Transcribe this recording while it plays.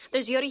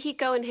There's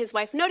Yorihiko and his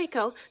wife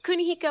Noriko,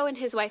 Kunihiko and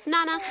his wife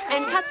Nana,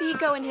 and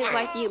Katsuhiko and his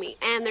wife Yumi.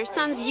 And their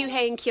sons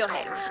Yuhei and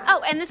Kyohei.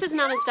 Oh, and this is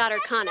Nana's daughter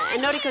Kana,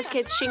 and Noriko's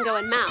kids Shingo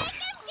and Mao.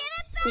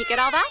 You get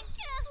all that?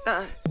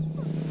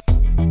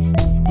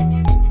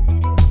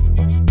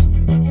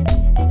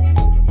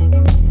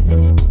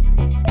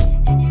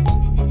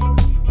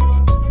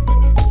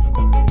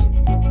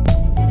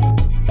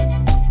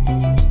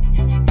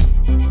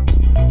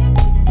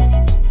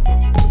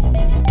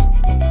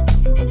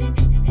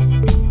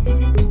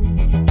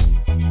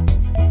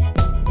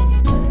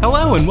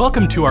 Hello and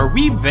welcome to our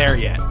Weeb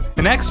Variant,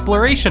 an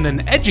exploration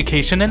in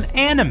education and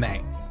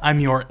anime. I'm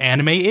your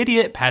anime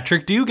idiot,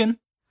 Patrick Dugan.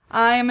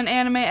 I am an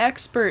anime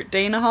expert,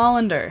 Dana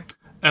Hollander.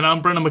 And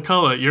I'm Brennan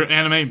McCullough, your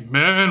anime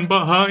man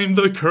behind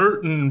the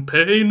curtain.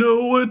 Pay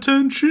no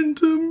attention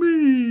to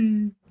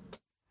me.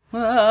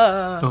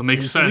 That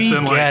makes sense.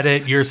 We get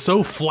it. You're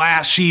so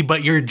flashy,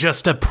 but you're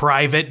just a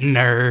private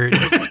nerd.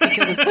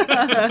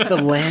 The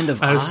land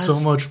of Oz. I have so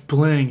much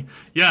bling.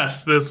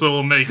 Yes, this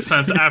will make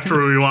sense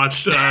after we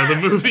watched the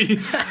movie.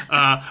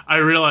 I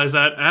realized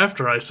that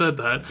after I said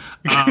that.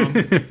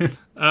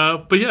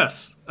 But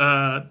yes,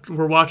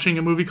 we're watching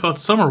a movie called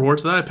Summer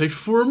Wars that I picked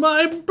for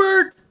my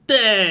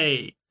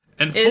birthday.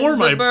 And for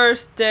my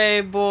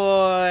birthday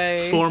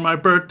boy. For my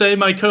birthday,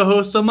 my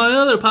co-host on my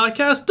other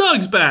podcast,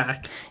 Doug's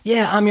back.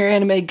 Yeah, I'm your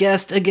anime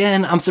guest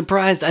again. I'm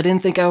surprised. I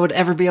didn't think I would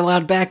ever be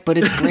allowed back, but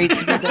it's great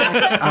to be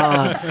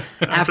back.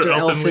 After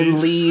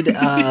Elfin Lied,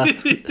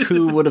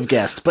 who would have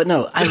guessed? But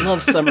no, I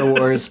love Summer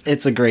Wars.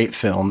 It's a great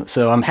film,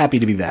 so I'm happy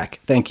to be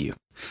back. Thank you.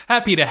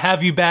 Happy to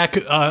have you back.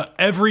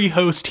 Every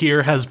host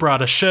here has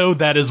brought a show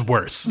that is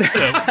worse,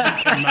 so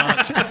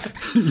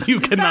you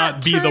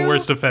cannot be the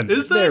worst offender.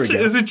 Is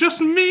it just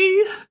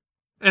me?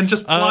 And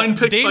just blind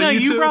picks Dana, by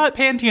you two? you brought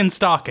Pantheon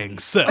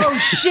stockings, so... Oh,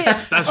 shit.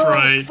 That's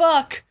right.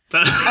 Fuck.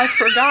 I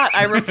forgot.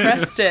 I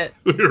repressed it.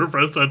 We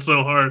repressed that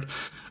so hard.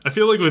 I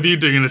feel like with you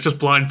doing it, it's just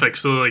blind picks,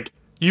 so, like,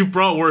 you've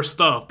brought worse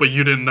stuff, but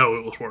you didn't know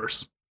it was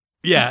worse.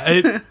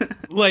 Yeah,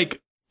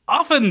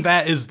 often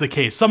that is the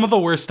case. Some of the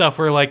worst stuff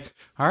we're like,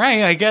 all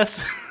right, I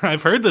guess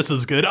I've heard this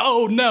is good.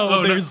 Oh,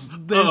 no, there's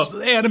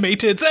anime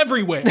tits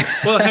everywhere.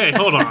 Well, hey,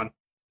 hold on.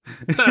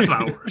 That's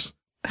not worse.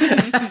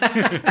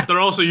 They're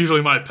also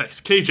usually my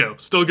picks.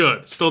 Keijo, still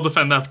good. Still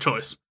defend that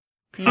choice.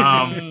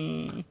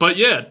 But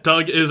yeah,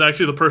 Doug is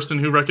actually the person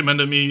who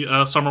recommended me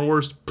Summer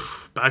Wars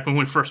back when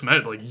we first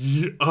met. Like,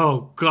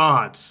 oh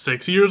god,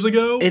 6 years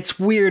ago? It's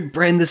weird,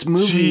 Bren. This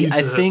movie,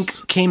 I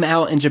think, came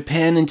out in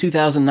Japan in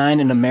 2009,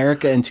 in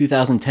America in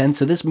 2010,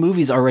 so this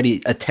movie's already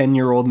a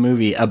 10-year-old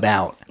movie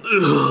about.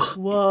 Ugh.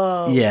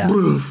 Whoa. Yeah.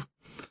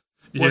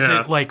 Was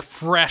it, like,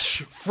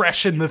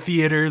 fresh in the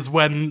theaters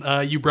when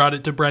you brought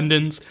it to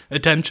Brendan's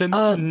attention?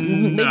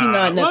 Maybe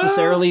not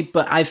necessarily,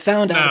 but I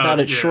found out about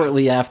it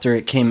shortly after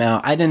it came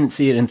out. I didn't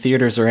see it in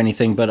theaters or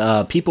anything,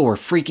 but people were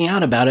freaking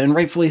out about it, and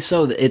rightfully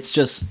so. It's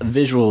just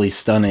visually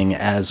stunning,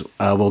 as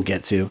we'll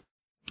get to.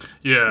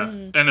 Yeah,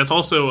 and it's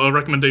also a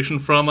recommendation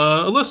from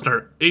a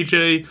listener,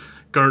 AJ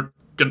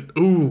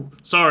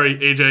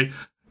AJ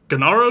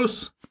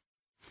Ganaros?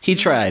 He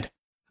tried.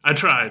 I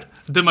tried.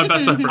 Did my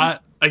best effort.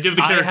 I give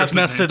the character. I have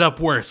messed it up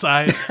worse.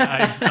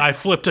 I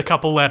flipped a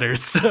couple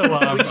letters, so we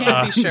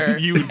can't be sure.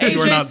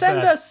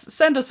 AJ,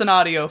 send us an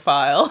audio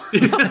file.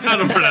 How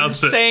to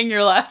pronounce it? Saying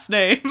your last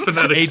name.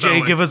 Phonetic AJ,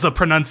 spelling. give us a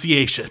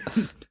pronunciation.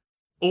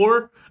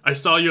 Or I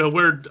saw you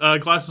wear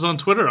glasses on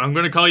Twitter. I'm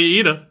going to call you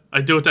Ida. I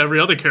do it to every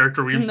other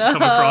character we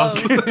come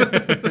across.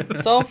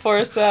 Don't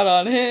force that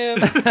on him.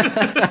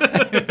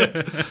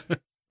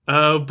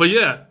 But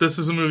yeah, this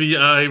is a movie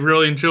I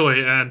really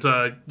enjoy, and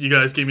you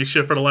guys gave me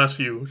shit for the last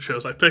few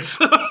shows I picked.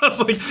 So I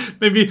was like,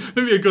 maybe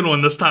a good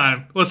one this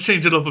time. Let's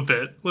change it up a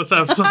bit. Let's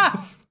have some...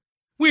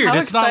 Weird, How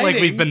it's exciting. not like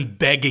we've been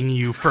begging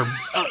you for,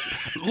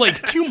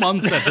 2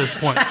 months at this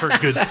point for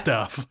good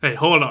stuff. Hey,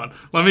 hold on.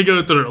 Let me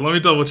go through. Let me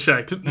double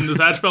check. Does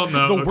Hatch Belt?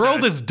 No. The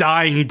world is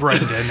dying,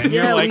 Brendan, and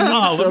you're like,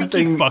 let me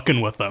keep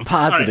fucking with them.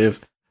 Positive.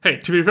 Right.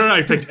 Hey, to be fair,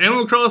 I picked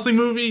Animal Crossing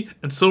movie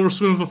and Silver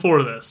Spoon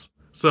before this.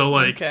 So,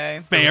 like,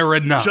 fair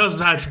enough.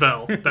 Just Hatch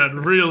Bell. That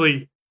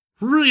really,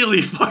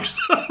 really fucks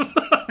up.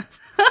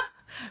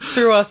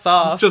 Threw us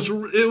off.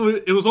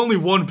 It was only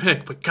one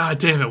pick, but god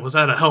damn it, was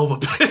that a hell of a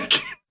pick.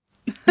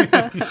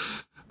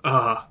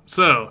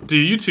 So, do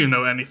you two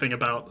know anything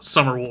about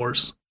Summer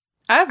Wars?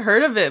 I've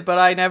heard of it, but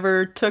I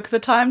never took the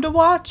time to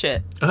watch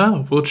it.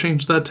 Oh, we'll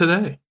change that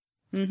today.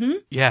 Mm-hmm.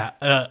 Yeah,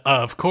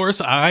 of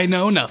course, I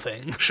know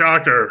nothing.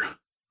 Shocker.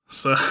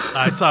 So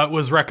I saw it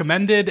was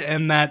recommended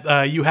and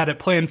that you had it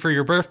planned for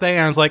your birthday,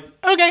 and I was like,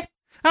 okay,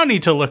 I don't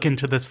need to look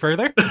into this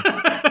further.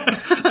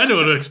 I know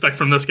what to expect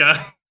from this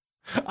guy.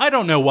 I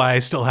don't know why I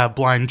still have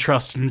blind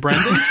trust in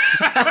Brendan.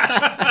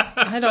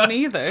 I don't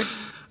either.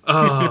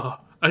 Oh,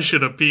 I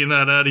should have beaten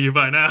that out of you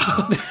by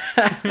now.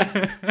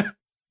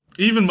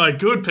 Even my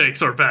good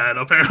picks are bad,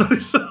 apparently,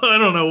 so I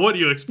don't know what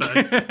you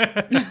expect.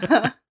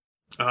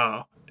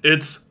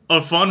 It's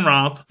a fun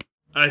romp.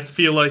 I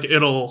feel like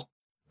it'll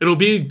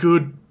be a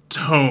good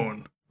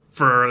tone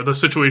for the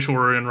situation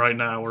we're in right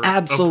now. We're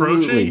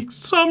Absolutely. approaching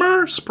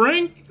summer,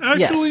 spring,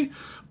 actually. Yes.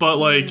 but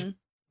like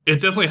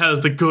it definitely has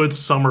the good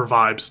summer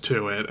vibes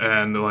to it,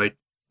 and like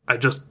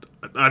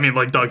I mean,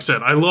 like Doug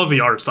said, I love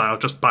the art style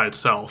just by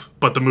itself,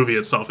 but the movie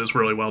itself is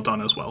really well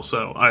done as well.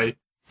 So I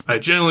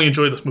generally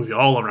enjoy this movie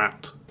all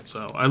around.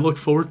 So I look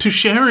forward to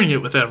sharing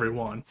it with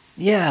everyone.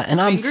 Yeah, and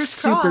I'm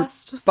super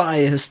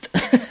biased.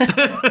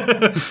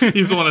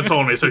 He's the one that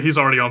told me, so he's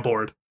already on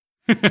board.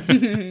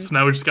 So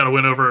now we just got to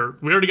win over.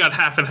 We already got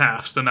half and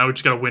half, so now we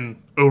just got to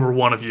win over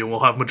one of you, and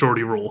we'll have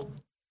majority rule.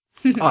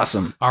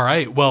 Awesome. All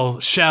right.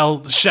 Well, shall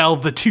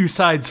the two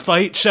sides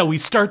fight? Shall we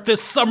start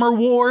this summer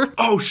war?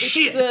 Oh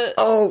shit!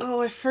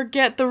 I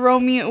forget the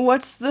Romeo.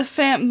 What's the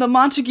the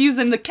Montagues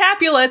and the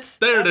Capulets?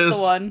 There it is.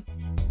 The one.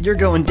 You're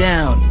going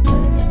down.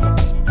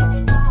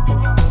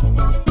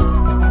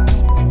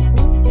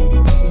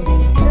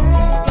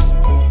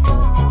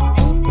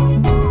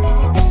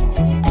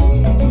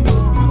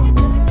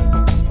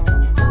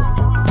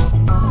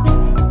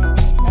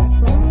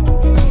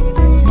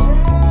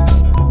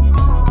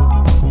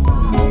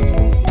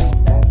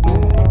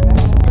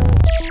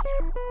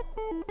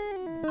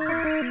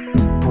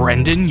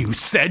 Brendan, you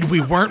said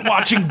we weren't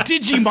watching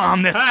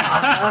Digimon this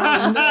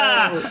time.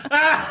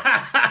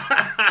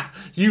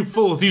 You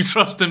fools, you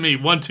trusted me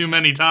one too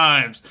many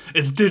times.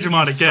 It's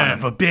Digimon again. Son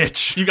of a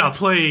bitch. You got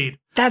played.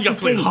 That's you got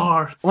the played thing.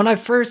 hard. When I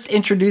first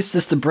introduced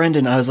this to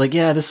Brendan, I was like,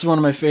 yeah, this is one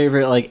of my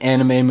favorite like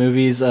anime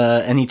movies,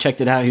 and he checked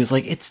it out. He was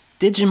like, it's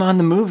Digimon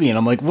the movie, and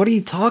I'm like, what are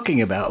you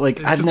talking about?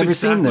 Like, I've never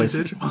seen this.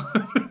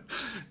 Digimon.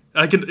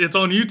 It's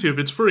on YouTube.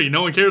 It's free.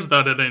 No one cares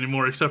about it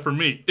anymore except for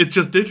me. It's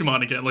just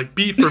Digimon again, like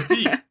beat for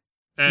beat.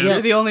 And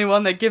You're the only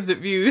one that gives it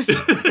views.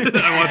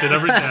 I watch it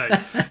every day.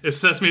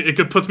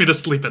 It puts me to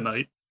sleep at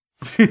night.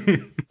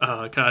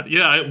 Oh God,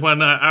 yeah.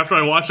 After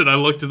I watched it, I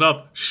looked it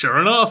up. Sure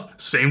enough,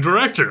 same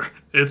director.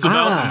 It's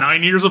about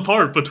 9 years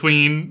apart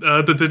between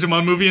the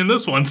Digimon movie and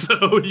this one.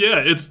 So yeah,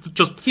 it's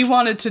just he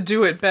wanted to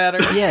do it better.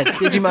 Yeah,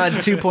 Digimon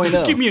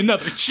 2.0. Give me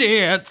another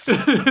chance.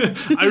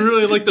 I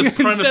really like this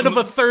premise. Instead of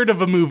a third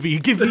of a movie,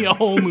 give me a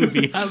whole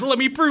movie. Let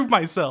me prove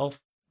myself.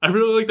 I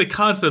really like the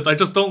concept. I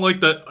just don't like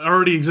the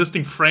already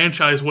existing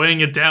franchise weighing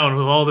it down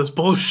with all this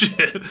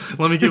bullshit.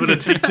 Let me give it a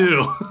take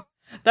two.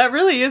 That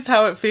really is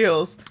how it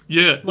feels.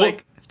 Yeah.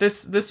 Like,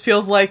 this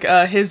feels like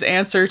his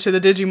answer to the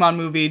Digimon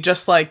movie,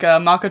 just like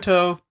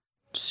Makoto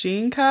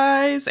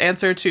Shinkai's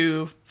answer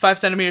to 5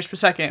 centimeters per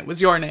second was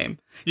Your Name.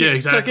 He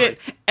just took it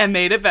and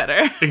made it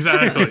better.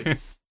 Exactly.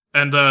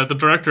 And the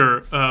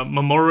director,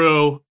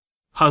 Mamoru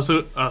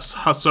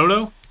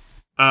Hosoda,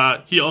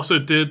 he also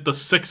did the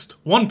 6th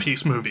One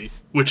Piece movie,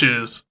 which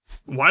is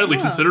widely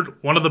considered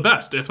one of the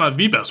best, if not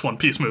the best One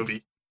Piece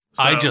movie.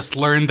 So. I just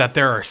learned that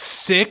there are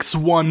 6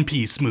 One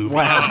Piece movies.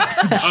 Wow.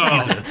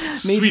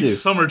 Jesus. Sweet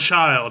summer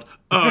child.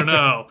 Oh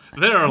no.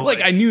 There are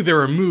like I knew there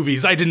were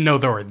movies. I didn't know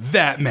there were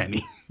that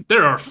many.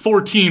 There are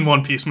 14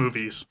 One Piece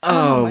movies.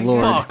 Oh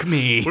Lord. Fuck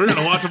me. We're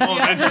gonna watch them all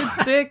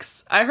eventually.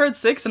 I heard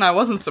 6 and I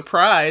wasn't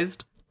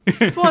surprised.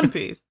 It's One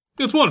Piece.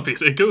 It's One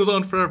Piece. It goes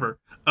on forever.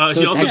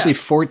 So it's actually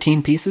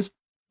 14 pieces?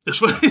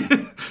 There's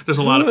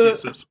a lot of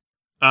pieces.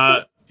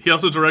 He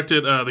also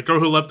directed The Girl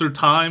Who Leapt Through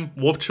Time,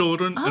 Wolf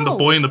Children, and The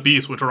Boy and the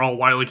Beast, which are all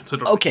widely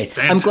considered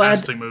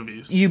fantastic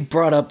movies. You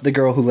brought up The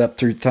Girl Who Leapt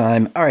Through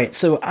Time. All right,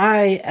 so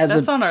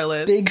that's on our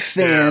list. Big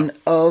fan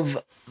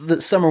of the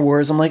Summer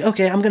Wars, I'm like,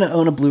 okay, I'm going to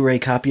own a Blu-ray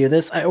copy of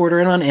this. I order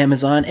it on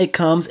Amazon. It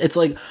comes. It's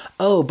like,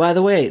 oh, by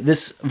the way,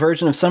 this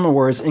version of Summer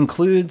Wars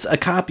includes a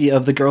copy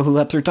of The Girl Who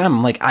Leapt Through Time.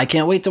 I'm like, I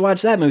can't wait to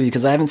watch that movie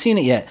because I haven't seen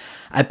it yet.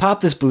 I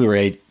pop this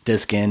Blu-ray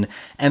disc in,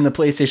 and the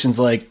PlayStation's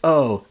like,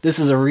 oh, this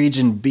is a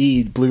Region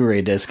B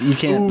Blu-ray disc. You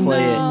can't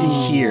play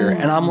it here.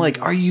 And I'm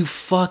like, are you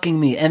fucking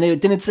me? And they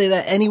didn't say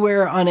that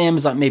anywhere on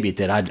Amazon. Maybe it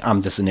did.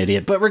 I'm just an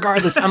idiot. But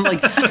regardless, I'm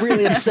like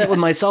really upset with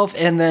myself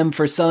and them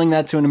for selling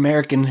that to an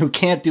American who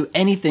can't do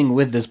anything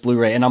with this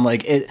Blu-ray. And I'm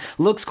like, it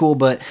looks cool,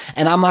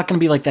 and I'm not going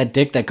to be like that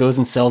dick that goes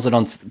and sells it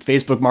on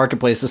Facebook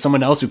Marketplace to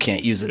someone else who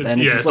can't use it. Then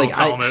it's just like,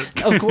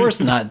 of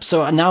course not.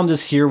 So now I'm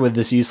just here with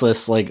this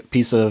useless like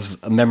piece of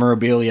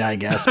memorabilia, I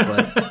guess,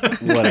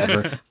 but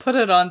whatever. Put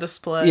it on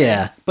display.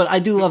 Yeah, but I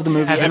do love the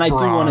movie, and I do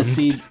want to bronzed.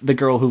 see The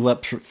Girl Who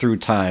Leapt Through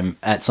Time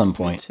at some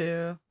point. Me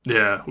too.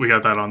 Yeah, we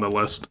got that on the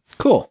list.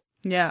 Cool.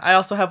 Yeah, I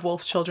also have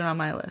Wolf Children on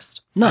my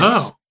list. Nice.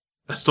 Oh,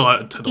 I still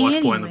had to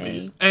watch Boy and the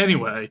Beast.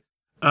 Anyway,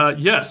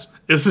 yes,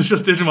 this is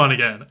just Digimon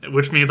again,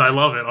 which means I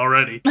love it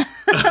already.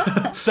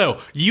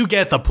 So you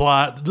get the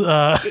plot.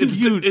 It's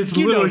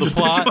literally just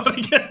plot. Digimon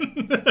again.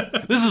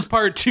 This is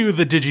part 2 of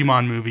the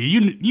Digimon movie.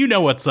 You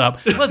know what's up.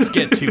 Let's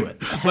get to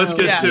it. Let's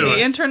get to the it.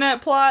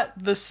 internet plot,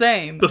 the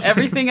same.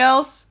 Everything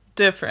else,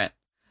 different.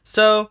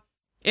 So,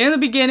 in the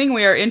beginning,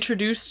 we are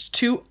introduced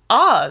to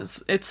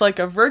Oz. It's like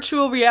a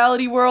virtual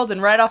reality world,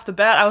 and right off the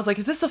bat, I was like,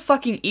 is this a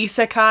fucking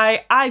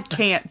isekai? I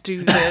can't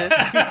do this.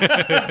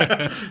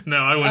 No,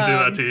 I wouldn't do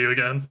that to you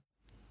again.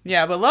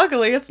 Yeah, but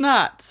luckily it's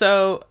not.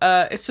 So,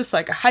 it's just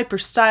like a hyper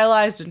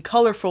stylized and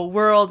colorful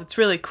world. It's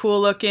really cool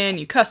looking.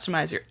 You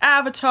customize your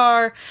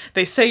avatar.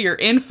 They say your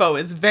info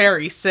is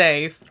very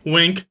safe.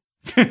 Wink.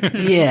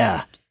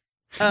 Yeah.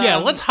 Yeah,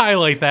 let's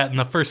highlight that in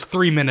the first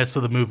 3 minutes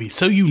of the movie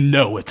so you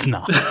know it's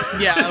not.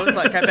 Yeah, I was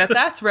like, I bet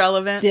that's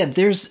relevant. Yeah,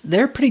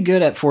 they're pretty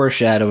good at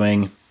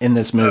foreshadowing in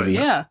this movie.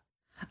 Yeah.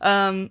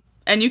 And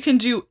you can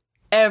do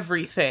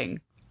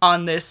everything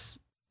on this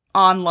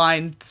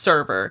online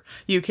server.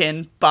 You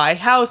can buy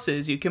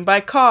houses, you can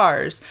buy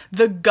cars.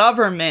 The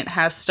government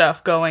has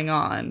stuff going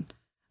on.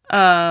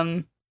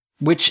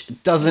 Which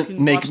doesn't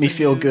make me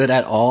feel good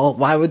at all.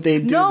 Why would they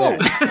do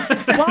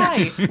that?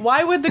 Why?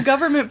 Why would the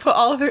government put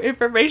all of their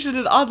information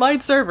in an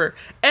online server?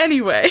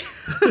 Anyway.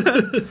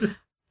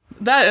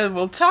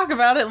 We'll talk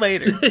about it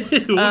later.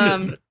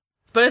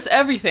 But it's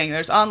everything.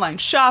 There's online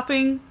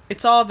shopping.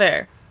 It's all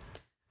there.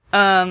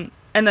 And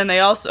then they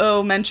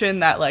also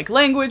mention that like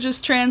language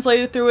is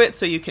translated through it,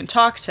 so you can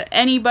talk to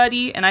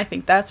anybody, and I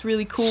think that's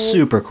really cool.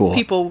 Super cool.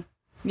 People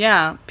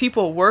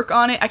work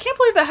on it. I can't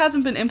believe that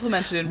hasn't been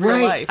implemented in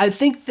real life. I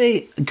think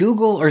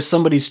Google or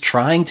somebody's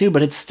trying to,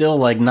 but it's still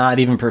like not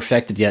even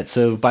perfected yet.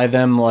 So by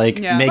them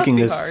making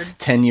this hard.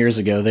 10 years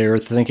ago, they were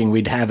thinking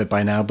we'd have it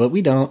by now, but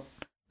we don't.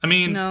 I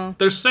mean,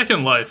 there's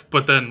Second Life,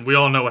 but then we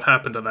all know what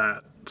happened to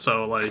that.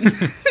 So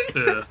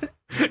yeah.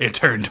 It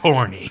turned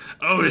horny.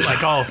 Oh, yeah.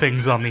 Like all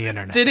things on the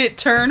internet. Did it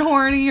turn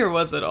horny, or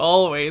was it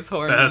always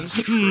horny?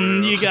 That's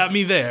true. You got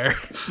me there.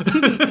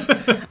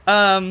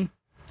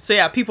 So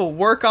yeah, people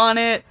work on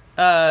it.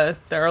 There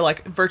are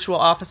like virtual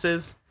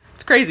offices.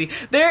 It's crazy.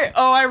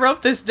 I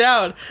wrote this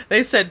down.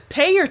 They said,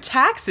 pay your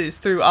taxes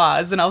through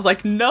Oz. And I was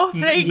like, no,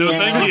 thank you. No,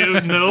 thank you.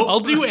 No.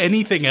 I'll do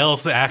anything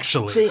else,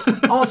 actually. They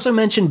also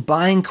mentioned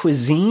buying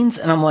cuisines,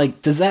 and I'm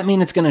like, does that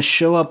mean it's going to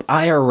show up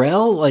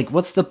IRL? Like,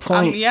 what's the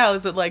point?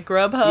 Is it like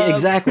Grubhub? Yeah,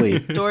 exactly.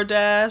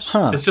 DoorDash?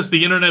 Huh. It's just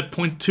the internet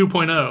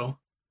 2.0.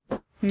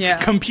 Yeah.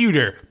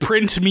 Computer,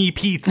 print me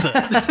pizza.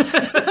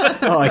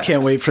 Oh, I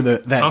can't wait for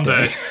that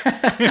Someday.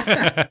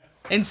 day.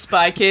 In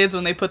Spy Kids,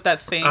 when they put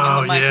that thing in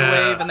the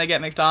microwave and they get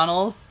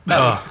McDonald's.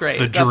 That looks great.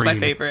 That's my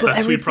favorite.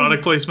 That's sweet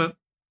product placement.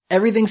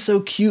 Everything's so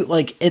cute.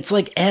 Like, it's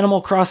like Animal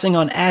Crossing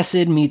on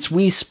acid meets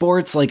Wii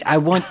Sports. Like, I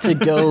want to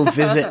go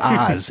visit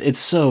Oz. It's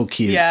so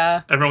cute.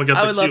 Yeah. Everyone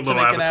gets a cute little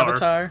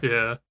avatar.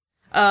 Yeah.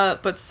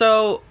 It's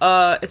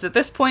at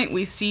this point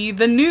we see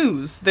the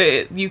news.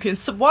 You can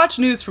watch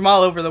news from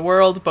all over the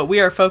world, but we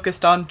are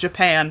focused on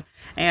Japan.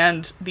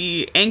 And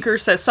the anchor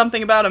says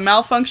something about a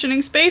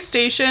malfunctioning space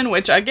station,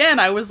 which, again,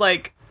 I was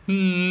like,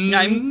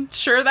 I'm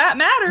sure that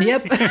matters.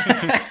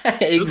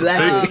 Yep.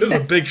 Exactly.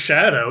 There's a big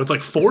shadow. It's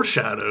like 4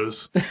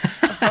 shadows.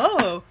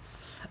 Oh.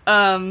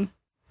 And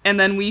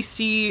then we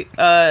see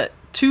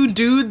 2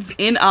 dudes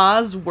in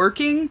Oz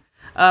working.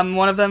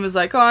 One of them is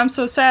like, oh, I'm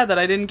so sad that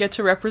I didn't get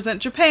to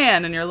represent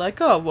Japan. And you're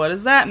like, oh, what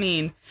does that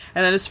mean?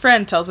 And then his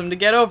friend tells him to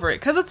get over it,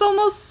 because it's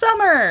almost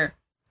summer.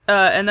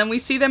 And then we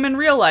see them in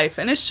real life,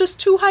 and it's just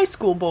 2 high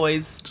school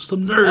boys. Just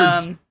some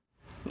nerds.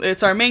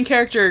 It's our main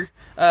character,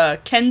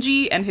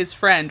 Kenji, and his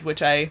friend,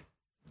 which I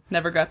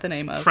never got the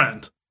name of.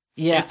 Friend.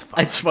 Yeah,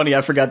 it's funny.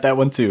 I forgot that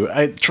one, too.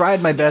 I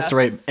tried my best to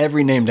write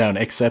every name down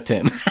except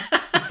him.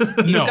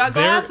 No, got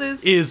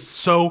glasses. There is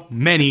so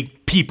many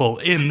people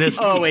in this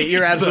movie. Oh, wait,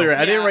 you're absolutely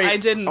right. I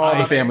didn't write all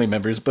the family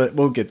members, but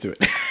we'll get to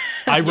it.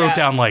 I wrote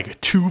down like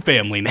 2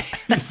 family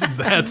names.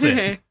 That's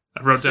it.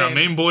 I wrote down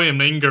main boy and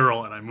main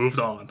girl, and I moved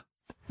on.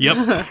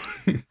 Yep.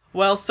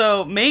 Well,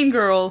 so main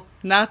girl,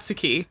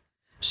 Natsuki,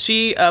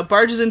 she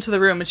barges into the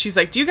room and she's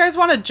like, do you guys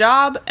want a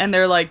job? And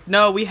they're like,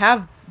 no, we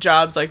have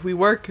jobs, like we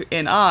work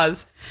in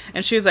Oz.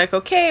 And she's like,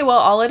 okay, well,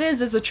 all it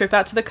is a trip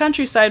out to the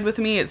countryside with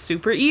me. It's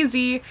super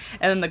easy.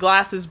 And then the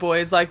glasses boy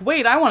is like,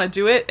 wait, I want to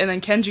do it. And then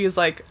Kenji is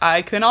like,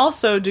 I can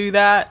also do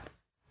that.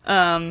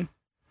 And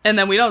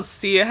then we don't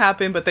see it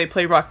happen, but they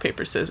play rock,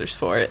 paper, scissors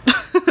for it.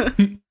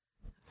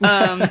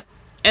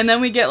 And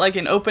then we get like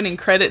an opening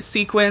credit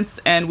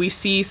sequence, and we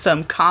see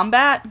some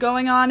combat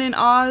going on in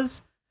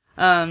Oz.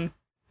 And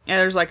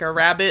there's like a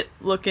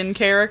rabbit-looking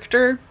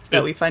character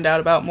that we find out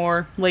about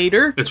more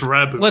later. It's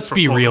Raboot. Let's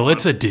be real,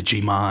 it's a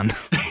Digimon.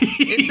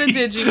 It's a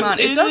Digimon.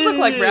 It does look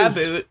like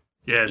Raboot.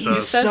 Yeah, it does.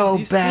 He's so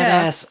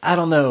badass. Yeah. I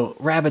don't know.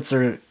 Rabbits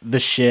are the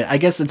shit. I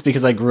guess it's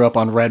because I grew up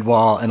on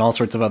Redwall and all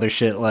sorts of other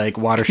shit like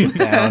Watership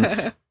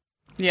Down.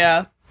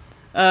 Yeah.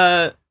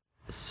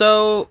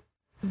 So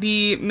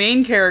the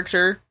main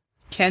character,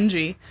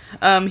 Kenji,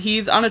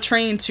 he's on a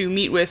train to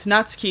meet with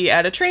Natsuki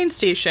at a train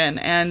station,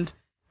 and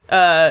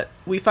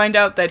we find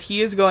out that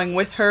he is going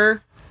with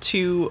her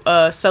to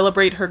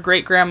celebrate her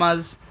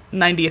great-grandma's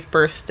 90th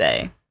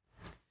birthday.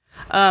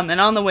 And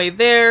on the way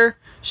there,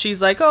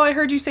 she's like, oh, I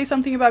heard you say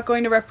something about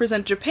going to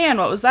represent Japan.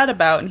 What was that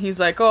about? And he's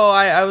like, oh,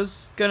 I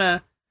was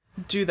gonna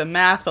do the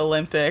math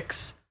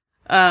Olympics.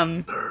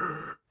 Yeah,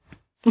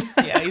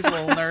 he's a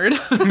little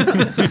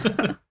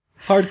nerd.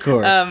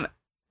 Hardcore.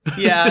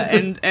 Yeah,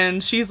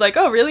 and she's like,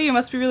 oh, really? You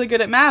must be really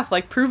good at math.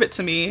 Like, prove it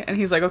to me. And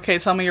he's like, okay,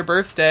 tell me your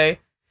birthday.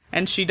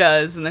 And she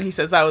does. And then he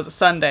says that was a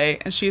Sunday.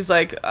 And she's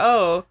like,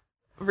 oh,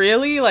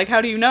 really? Like,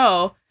 how do you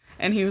know?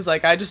 And he was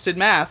like, I just did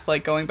math,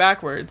 like, going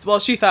backwards. Well,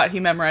 she thought he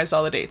memorized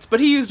all the dates, but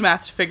he used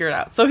math to figure it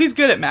out. So he's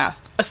good at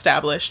math.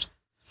 Established.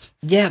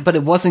 Yeah, but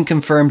it wasn't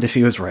confirmed if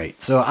he was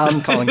right, so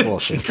I'm calling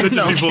bullshit. Could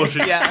just be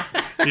bullshit. Yeah.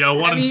 Yeah,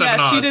 1 in 7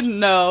 odds. She didn't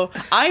know.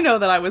 I know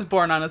that I was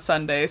born on a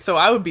Sunday, so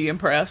I would be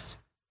impressed.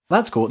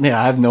 That's cool. Yeah,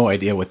 I have no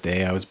idea what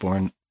day I was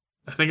born.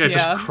 I think I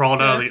just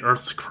crawled out of the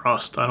Earth's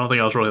crust. I don't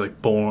think I was really,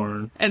 like,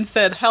 born. And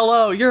said,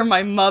 hello, you're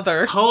my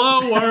mother.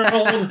 Hello,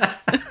 world!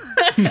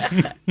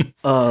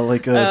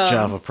 Like a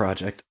Java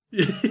project.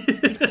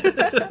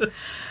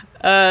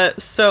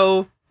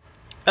 So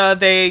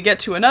they get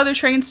to another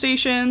train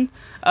station,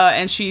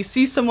 and she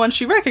sees someone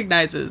she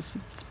recognizes.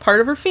 It's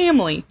part of her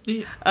family.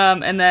 Yeah.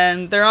 And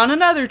then they're on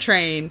another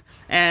train,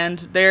 and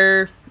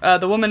the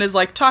woman is,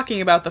 like,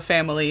 talking about the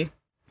family.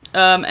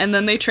 And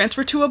then they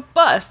transfer to a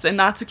bus, and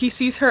Natsuki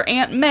sees her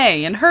Aunt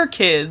May and her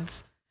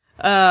kids.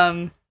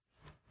 And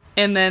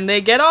then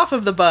they get off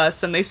of the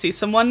bus, and they see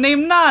someone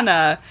named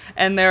Nana,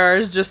 and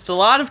there's just a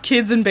lot of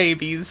kids and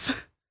babies.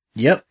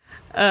 Yep.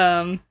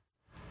 And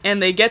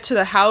they get to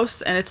the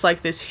house, and it's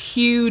like this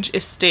huge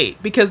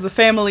estate, because the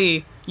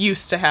family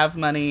used to have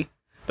money,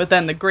 but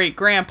then the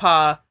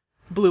great-grandpa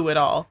blew it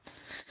all.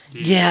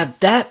 Yeah,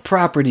 that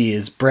property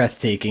is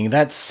breathtaking.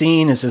 That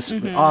scene is just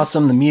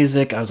awesome. The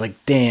music, I was like,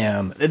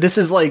 damn. This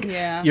is like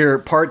your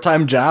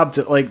part-time job.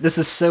 This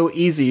is so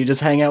easy. You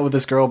just hang out with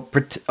this girl.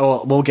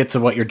 We'll get to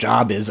what your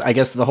job is. I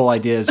guess the whole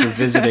idea is you're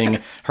visiting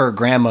her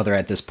grandmother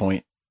at this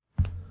point.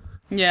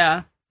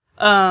 Yeah.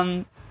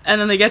 And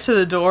then they get to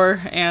the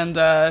door,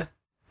 and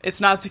it's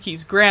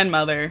Natsuki's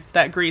grandmother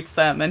that greets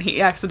them, and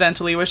he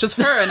accidentally wishes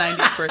her a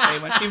 90th birthday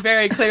when she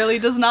very clearly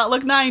does not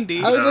look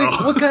 90. I was like,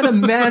 what kind of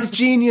math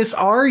genius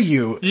are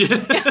you?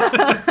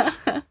 Yeah.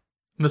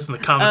 Missing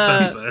the common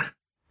sense there.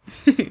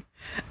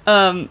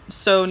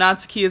 So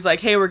Natsuki is like,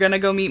 hey, we're gonna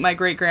go meet my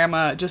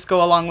great-grandma, just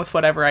go along with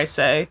whatever I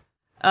say.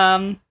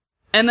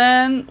 And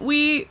then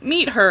we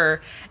meet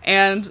her,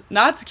 and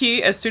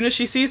Natsuki, as soon as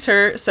she sees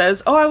her,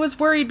 says, oh, I was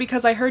worried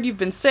because I heard you've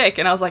been sick.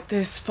 And I was like,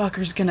 this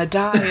fucker's gonna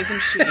die, isn't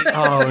she?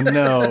 Oh,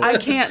 no. I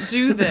can't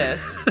do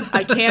this.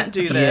 I can't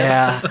do this.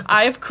 Yeah.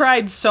 I've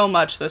cried so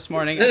much this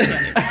morning, I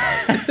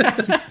can't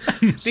even tell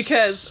you.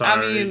 Because,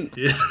 Sorry.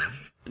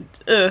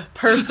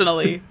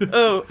 Personally.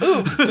 Oh,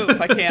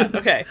 oof, I can't.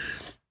 Okay.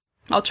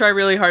 I'll try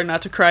really hard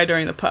not to cry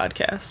during the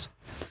podcast.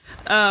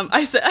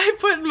 I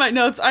put in my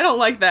notes, I don't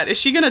like that. Is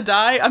she gonna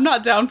die? I'm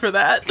not down for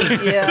that.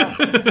 Yeah.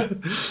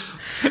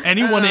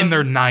 Anyone in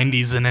their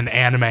 90s in an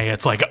anime,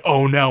 it's like,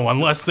 oh no,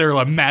 unless they're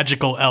a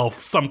magical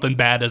elf, something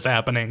bad is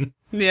happening.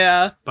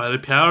 Yeah. By the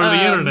power of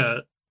the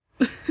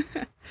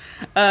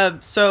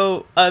internet.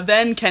 So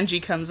then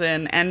Kenji comes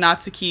in, and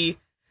Natsuki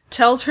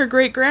tells her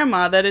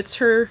great-grandma that it's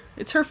her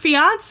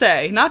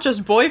fiance, not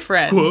just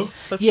boyfriend, Whoa.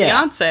 but Yeah.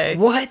 fiance.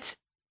 What?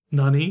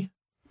 Nani?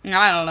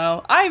 I don't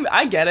know.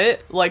 I get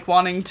it, like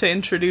wanting to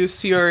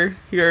introduce your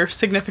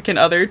significant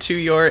other to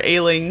your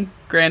ailing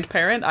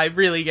grandparent. I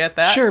really get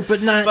that. Sure,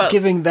 but not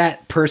giving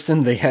that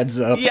person the heads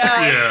up. Yeah.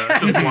 Yeah,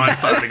 just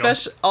blindsiding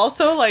them.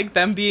 Also, like,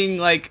 them being,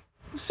 like,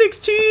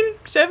 16,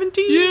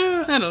 17?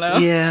 Yeah. I don't know.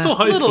 Yeah. Still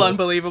high A little school.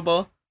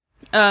 unbelievable.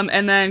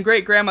 And then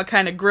great-grandma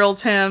kind of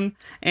grills him,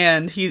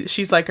 and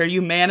she's like, are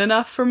you man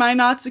enough for my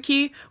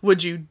Natsuki?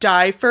 Would you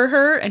die for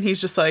her? And he's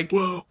just like,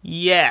 Whoa.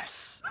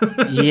 yes.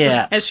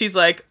 Yeah. And she's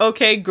like,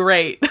 okay,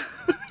 great.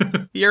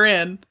 You're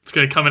in. It's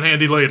gonna come in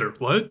handy later.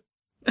 What?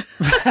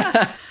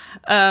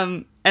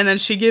 And then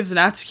she gives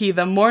Natsuki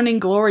the Morning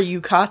Glory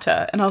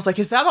Yukata. And I was like,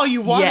 is that all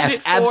you wanted Yes,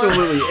 it for?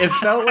 absolutely. It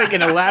felt like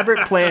an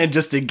elaborate plan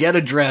just to get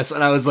a dress,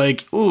 and I was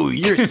like, ooh,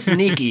 you're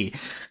sneaky.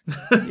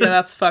 Yeah,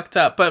 that's fucked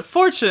up. But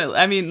fortunately,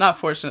 I mean, not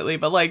fortunately,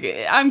 but like,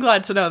 I'm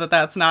glad to know that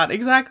that's not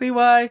exactly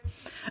why.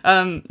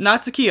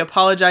 Natsuki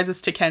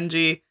apologizes to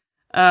Kenji,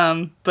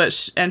 and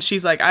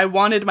she's like, I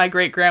wanted my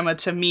great-grandma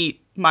to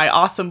meet my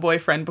awesome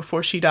boyfriend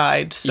before she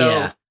died,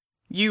 so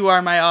you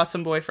are my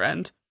awesome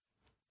boyfriend.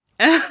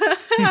 And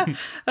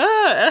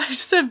I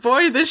just said,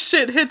 boy, this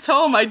shit hits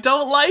home. I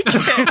don't like it.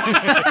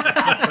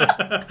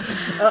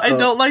 I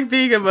don't like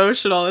being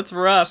emotional. It's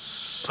rough.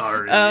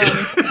 Sorry.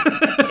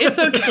 It's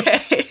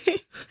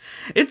okay.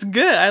 It's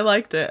good. I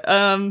liked it.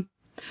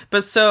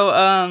 But so,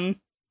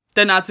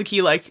 then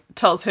Natsuki, like,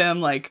 tells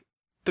him, like,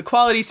 the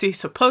qualities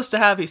he's supposed to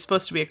have. He's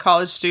supposed to be a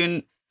college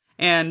student,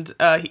 and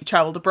he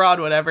traveled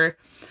abroad, whatever.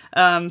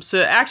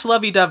 So act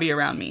lovey-dovey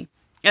around me.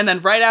 And then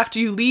right after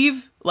you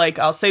leave, like,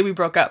 I'll say we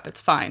broke up.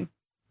 It's fine.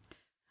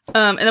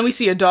 And then we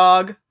see a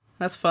dog.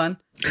 That's fun.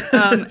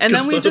 And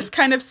then we just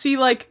kind of see,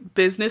 like,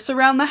 business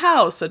around the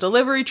house. A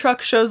delivery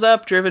truck shows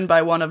up, driven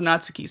by one of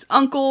Natsuki's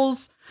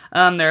uncles.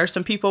 There are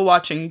some people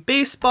watching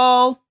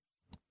baseball.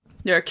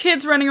 There are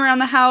kids running around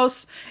the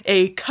house.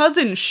 A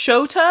cousin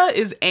Shota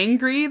is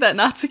angry that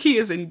Natsuki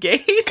is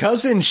engaged.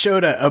 Cousin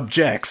Shota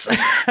objects.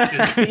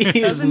 He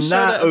is Cousin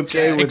not Shota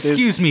okay with this.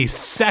 Excuse me,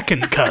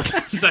 second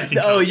cousin. Second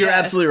Oh, cousin. you're Yes.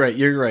 absolutely right.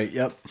 You're right.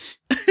 Yep.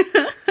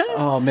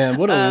 Oh, man.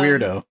 What a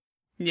weirdo.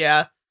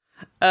 Yeah.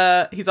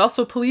 He's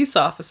also a police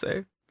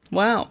officer.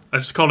 Wow. I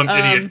just called him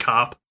idiot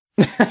cop.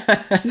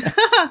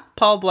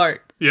 Paul Blart.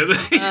 Yeah.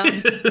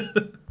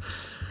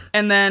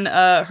 And then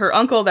her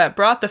uncle that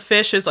brought the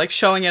fish is, like,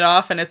 showing it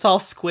off, and it's all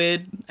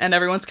squid, and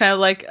everyone's kind of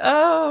like,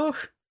 oh,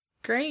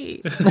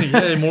 Great.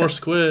 Yay, more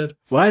squid.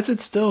 Why is it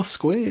still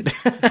squid?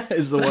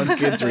 Is the one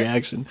kid's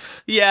reaction.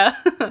 Yeah.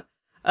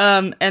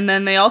 And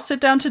then they all sit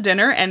down to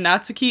dinner, and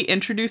Natsuki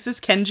introduces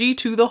Kenji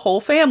to the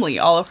whole family,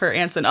 all of her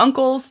aunts and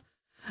uncles.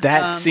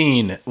 That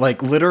scene,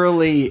 like,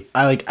 literally,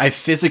 I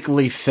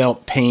physically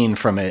felt pain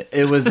from it.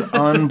 It was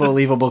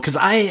unbelievable, because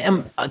I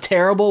am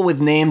terrible with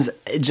names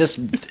just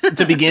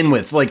to begin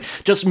with. Like,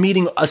 just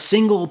meeting a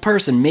single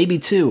person, maybe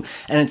two,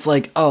 and it's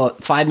like,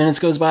 5 minutes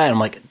goes by, and I'm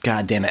like,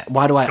 God damn it,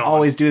 why do I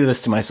always do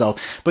this to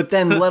myself? But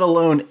then, let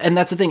alone, and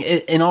that's the thing,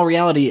 in all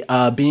reality,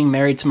 being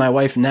married to my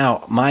wife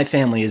now, my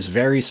family is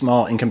very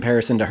small in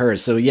comparison to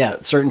hers. So yeah,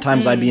 certain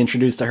times I'd be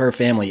introduced to her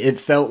family.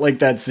 It felt like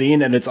that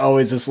scene, and it's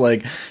always just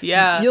like,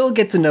 yeah, you'll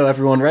get to know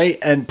everyone, right?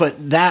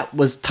 But that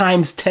was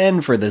times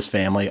 10 for this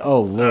family.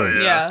 Oh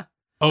Lord. Yeah.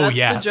 Oh That's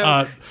yeah. the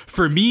joke.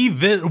 For me,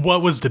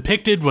 what was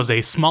depicted was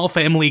a small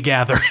family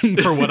gathering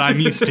for what I'm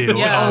used to.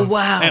 Yeah. Oh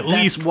wow. At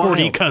least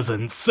 40 wild.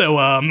 cousins. So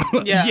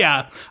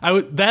yeah,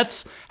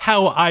 that's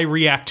how I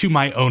react to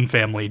my own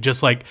family.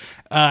 Just like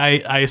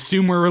I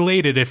assume we're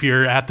related if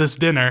you're at this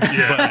dinner,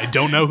 but I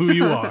don't know who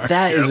you are.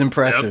 That is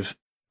impressive.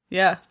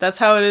 Yeah, that's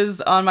how it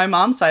is on my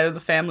mom's side of the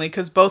family,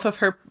 because both of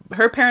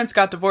her parents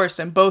got divorced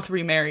and both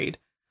remarried.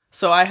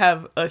 So I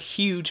have a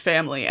huge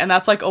family, and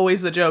that's like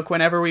always the joke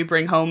whenever we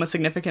bring home a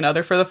significant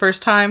other for the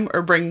first time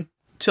or bring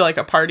to like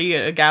a party,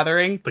 a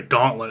gathering. The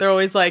gauntlet. They're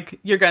always like,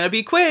 "You're gonna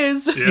be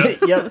quizzed."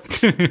 Yep.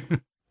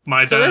 Yep.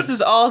 My So dad, this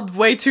is all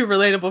way too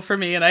relatable for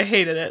me, and I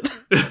hated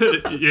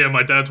it. yeah,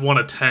 my dad's one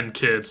of 10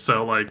 kids,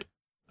 so like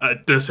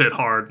this hit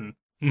hard. And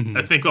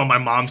I think on my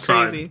mom's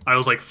crazy. side, I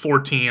was like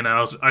 14, and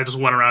I just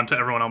went around to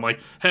everyone. I'm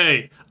like,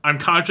 "Hey, I'm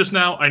conscious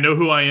now. I know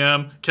who I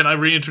am. Can I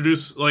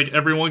reintroduce like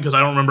everyone? Because I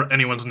don't remember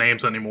anyone's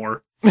names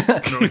anymore." And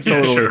they're like,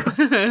 yeah,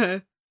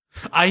 sure.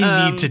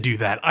 I need to do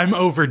that. I'm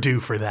overdue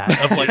for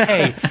that. Of like,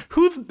 hey,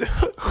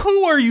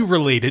 who are you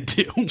related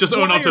to? Just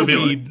own Why up to are be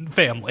we like-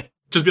 family.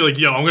 Just be like,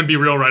 "Yo, I'm gonna be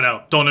real right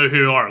now. Don't know who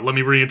you are. Let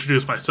me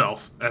reintroduce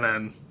myself," and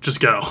then just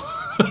go.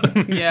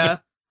 Yeah.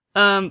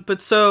 But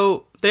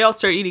so they all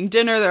start eating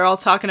dinner. They're all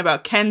talking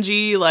about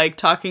Kenji, like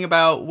talking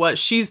about what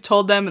she's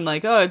told them and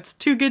like, oh, it's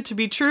too good to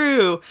be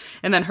true.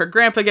 And then her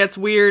grandpa gets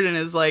weird and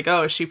is like,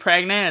 oh, is she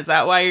pregnant? Is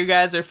that why you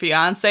guys are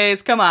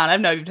fiancés? Come on.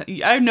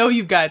 I know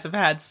you guys have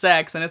had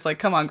sex. And it's like,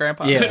 come on,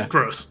 grandpa. Yeah.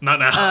 Gross. Not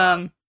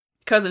now.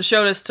 Cousin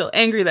Shota's still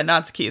angry that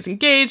Natsuki is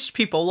engaged.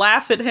 People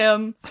laugh at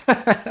him.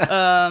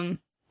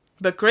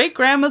 But great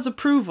grandma's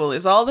approval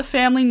is all the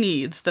family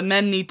needs. The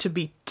men need to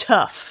be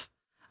tough.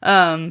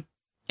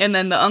 And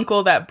then the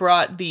uncle that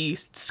brought the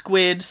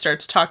squid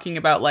starts talking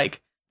about,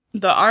 like,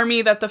 the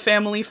army that the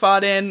family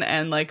fought in,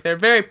 and, like, they're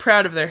very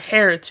proud of their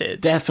heritage.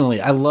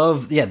 Definitely. I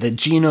love, the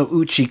Jino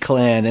Uchi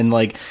clan, and,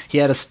 like, he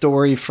had a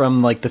story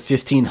from, like, the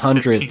 1500s.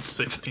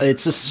 1516.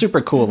 It's just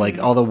super cool. Like,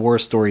 all the war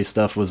story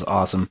stuff was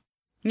awesome.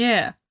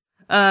 Yeah.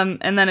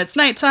 And then it's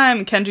nighttime,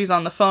 and Kenji's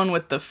on the phone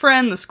with the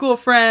school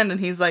friend,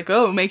 and he's like,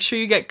 oh, make sure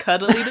you get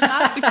cuddly to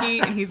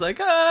Natsuki. And he's like,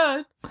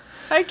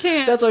 I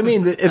can't. That's what I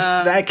mean. If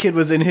that kid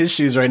was in his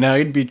shoes right now,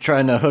 he'd be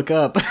trying to hook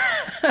up.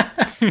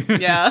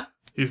 Yeah.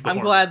 He's the I'm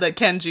horn. glad that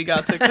Kenji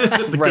got to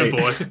The Right. good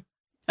boy.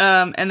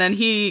 And then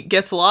he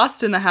gets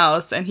lost in the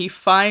house, and he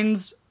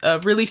finds a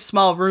really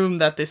small room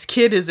that this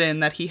kid is in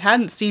that he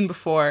hadn't seen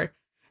before.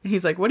 And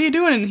he's like, what are you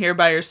doing in here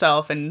by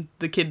yourself? And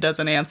the kid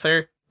doesn't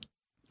answer.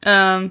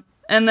 And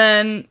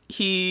then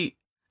he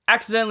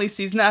accidentally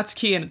sees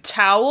Natsuki in a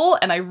towel,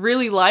 and I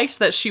really liked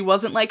that she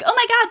wasn't like, oh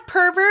my god,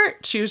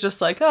 pervert! She was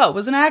just like, oh, it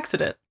was an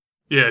accident.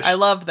 Yeah, I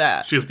love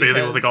that. she was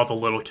bathing with like all because- the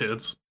little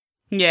kids.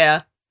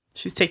 Yeah.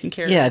 She was taking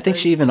care of Yeah, I think everybody.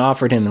 she even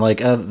offered him, like,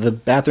 the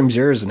bathroom's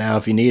yours now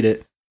if you need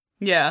it.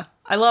 Yeah,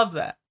 I love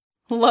that.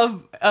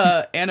 Love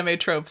anime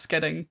tropes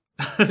getting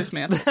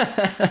dismantled.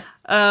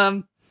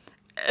 And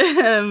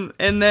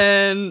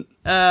then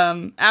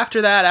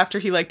after that, after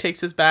he like takes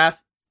his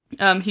bath,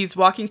 he's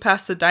walking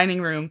past the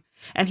dining room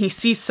and he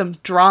sees some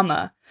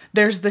drama.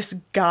 There's this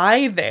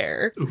guy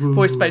there,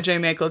 voiced by J.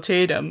 Michael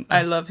Tatum.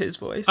 I love his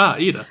voice.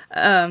 Ida.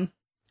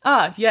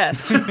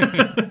 Yes.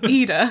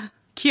 Ida,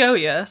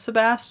 Kyoya,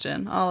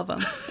 Sebastian, all of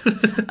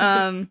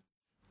them.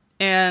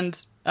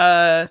 And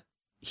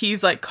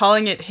he's like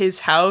calling it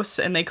his house,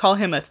 and they call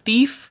him a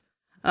thief.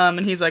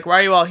 And he's like, why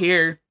are you all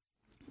here?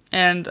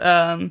 And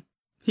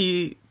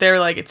they're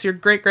like, it's your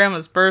great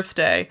grandma's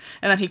birthday.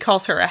 And then he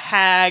calls her a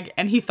hag,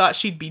 and he thought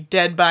she'd be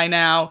dead by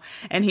now.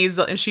 And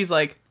she's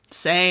like,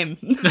 same.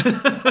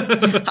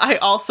 I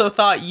also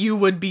thought you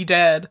would be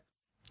dead.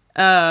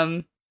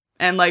 And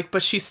like,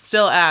 but she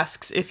still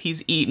asks if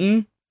he's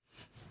eaten.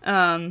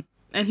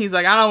 And he's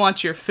like, I don't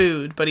want your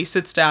food, but he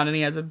sits down and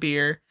he has a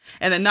beer.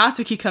 And then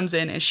Natsuki comes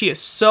in and she is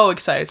so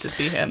excited to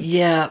see him.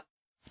 Yeah,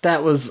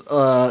 that was,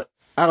 I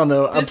don't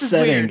know, This is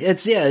upsetting.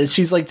 weird.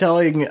 She's like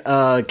telling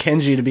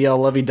Kenji to be all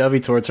lovey-dovey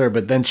towards her,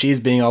 but then she's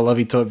being all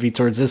lovey-dovey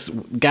towards this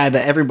guy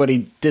that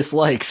everybody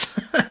dislikes.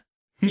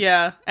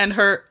 Yeah, and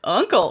her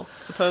uncle,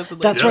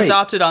 supposedly. That's right.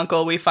 Adopted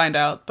uncle, we find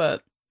out,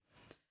 but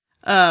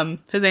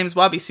his name's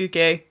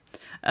Wabisuke.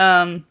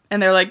 And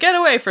they're like, get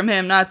away from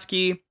him,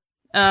 Natsuki.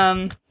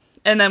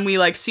 And then we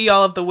like see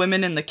all of the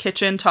women in the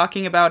kitchen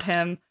talking about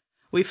him.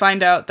 We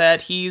find out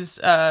that he's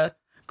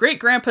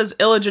great-grandpa's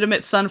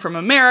illegitimate son from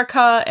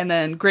America, and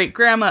then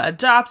great-grandma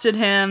adopted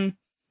him.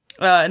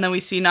 And then we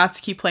see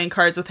Natsuki playing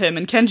cards with him,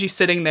 and Kenji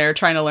sitting there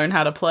trying to learn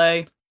how to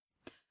play.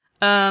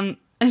 And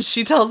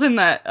she tells him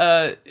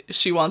that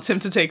she wants him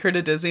to take her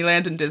to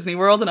Disneyland and Disney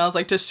World, and I was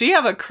like, does she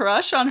have a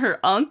crush on her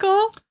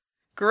uncle?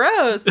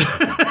 Gross.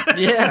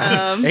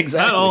 Yeah,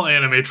 exactly. Not all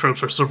anime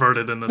tropes are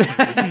subverted in this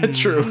movie.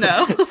 True.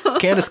 No.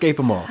 Can't escape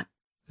them all.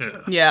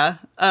 Yeah.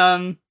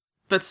 Yeah.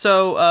 But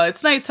so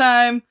it's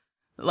nighttime,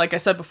 like I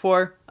said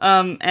before,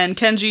 and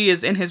Kenji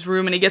is in his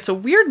room, and he gets a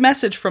weird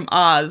message from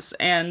Oz,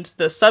 and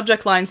the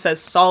subject line says,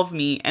 "Solve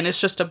me," and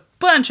it's just a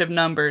bunch of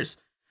numbers.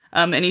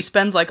 And he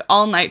spends like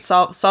all night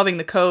solving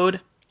the code.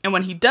 And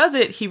when he does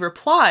it, he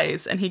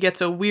replies and he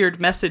gets a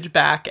weird message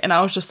back. And I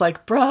was just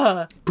like,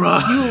 bruh,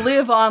 you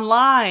live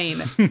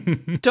online.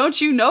 Don't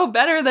you know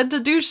better than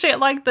to do shit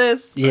like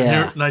this?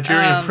 Yeah.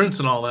 Nigerian prince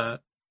and all that.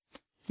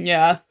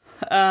 Yeah.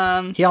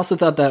 He also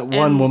thought that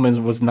one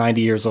woman was 90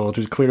 years old,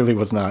 who clearly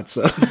was not,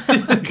 so.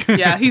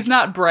 Yeah, he's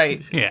not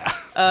bright. Yeah.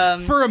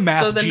 For a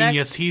math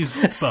genius, he's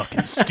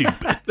fucking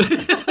stupid.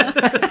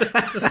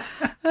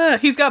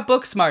 He's got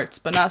book smarts,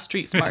 but not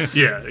street smarts.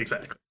 Yeah,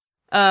 exactly.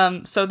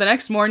 So the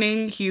next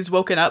morning, he's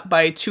woken up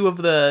by two of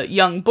the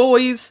young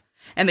boys,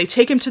 and they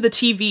take him to the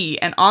TV,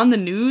 and on the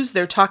news,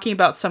 they're talking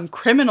about some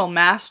criminal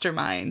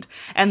mastermind,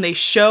 and they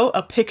show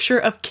a picture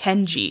of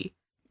Kenji.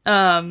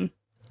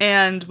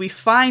 And we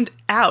find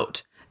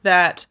out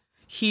that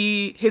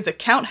his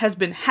account has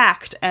been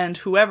hacked, and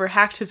whoever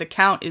hacked his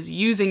account is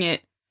using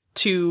it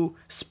to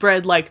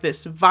spread, like,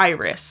 this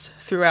virus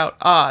throughout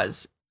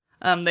Oz.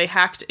 They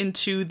hacked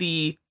into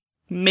the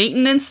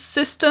maintenance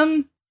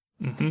system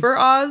for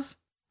Oz.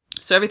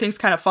 So everything's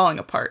kind of falling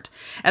apart.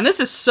 And this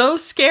is so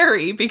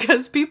scary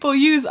because people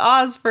use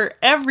Oz for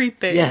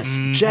everything. Yes,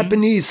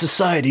 Japanese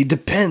society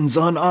depends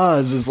on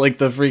Oz, is like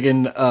the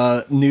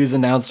freaking news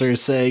announcer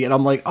saying. And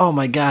I'm like, oh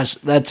my gosh,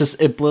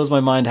 it blows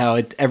my mind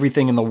how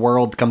everything in the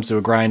world comes to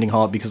a grinding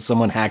halt because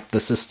someone hacked the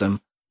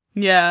system.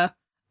 Yeah.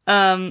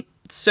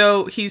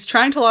 So he's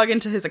trying to log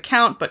into his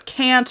account, but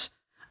can't.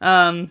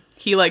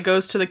 He like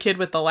goes to the kid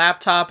with the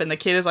laptop, and the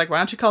kid is like, why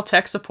don't you call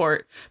tech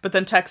support? But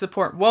then tech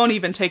support won't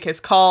even take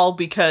his call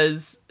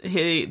because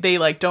they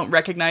like don't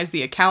recognize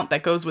the account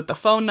that goes with the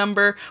phone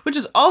number, which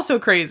is also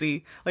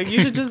crazy. Like, you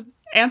should just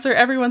answer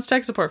everyone's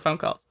tech support phone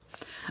calls.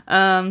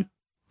 And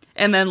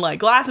then like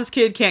Glasses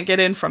Kid can't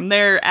get in from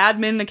their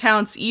admin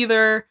accounts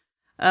either.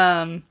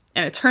 And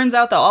it turns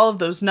out that all of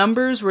those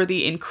numbers were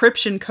the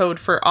encryption code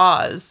for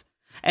Oz.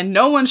 And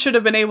no one should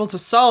have been able to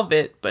solve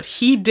it, but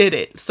he did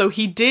it. So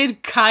he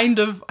did kind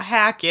of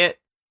hack it.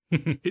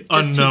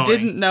 Just he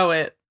didn't know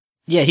it.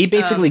 Yeah, he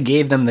basically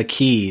gave them the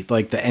key,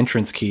 like the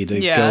entrance key to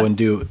go and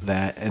do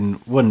that.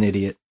 And what an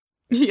idiot.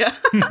 Yeah.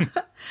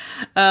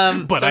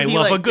 But so I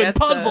love a good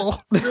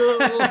puzzle.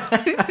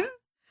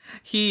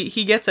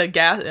 He gets a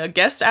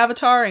guest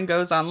avatar and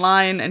goes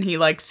online, and he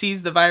like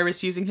sees the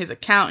virus using his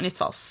account, and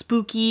it's all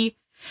spooky.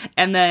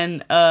 And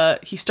then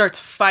he starts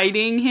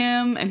fighting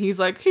him, and he's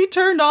like, he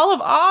turned all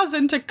of Oz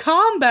into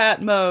combat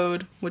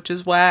mode, which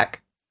is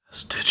whack.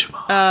 It's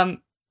Digimon.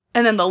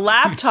 And then the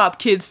laptop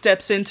kid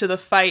steps into the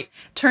fight.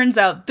 Turns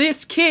out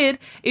this kid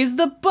is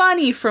the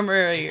bunny from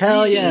earlier.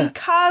 Hell yeah. King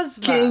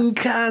Cosma. King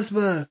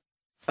Cosma.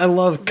 I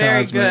love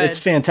Very Cosma. good. It's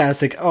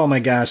fantastic. Oh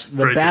my gosh.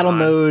 The Great battle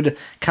design. mode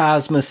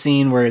Cosma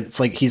scene where it's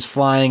like he's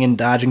flying and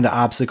dodging the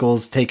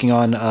obstacles, taking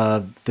on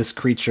this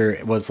creature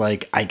was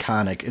like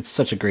iconic. It's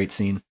such a great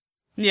scene.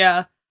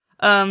 Yeah.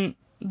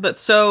 But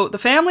so the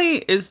family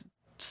is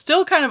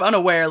still kind of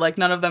unaware, like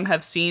none of them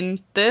have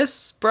seen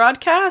this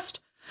broadcast.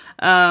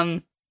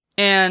 And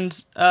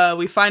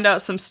we find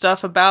out some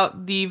stuff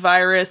about the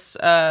virus.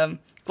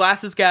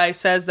 Glasses Guy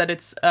says that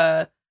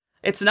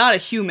it's not a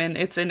human,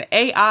 it's an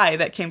AI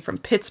that came from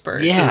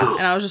Pittsburgh. Yeah.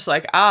 And I was just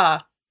like,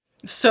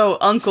 so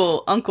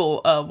Uncle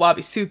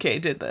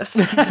Wabisuke did this.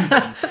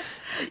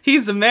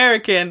 He's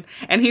American,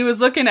 and he was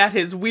looking at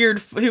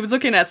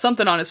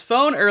something on his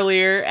phone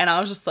earlier, and I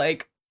was just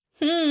like,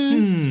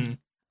 uh-oh.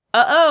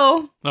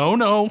 Oh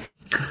no.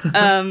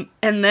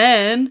 And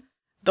then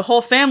the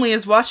whole family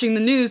is watching the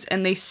news,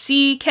 and they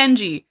see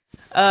Kenji,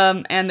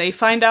 and they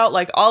find out,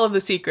 like, all of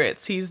the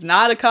secrets. He's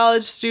not a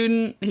college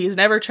student, he's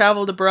never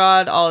traveled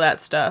abroad, all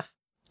that stuff.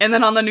 And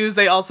then on the news,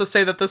 they also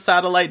say that the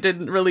satellite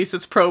didn't release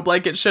its probe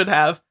like it should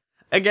have.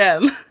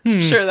 Again,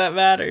 sure that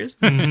matters.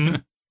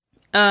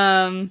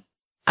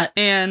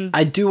 And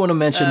I do want to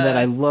mention that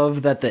I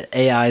love that the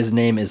AI's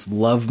name is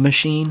Love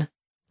Machine.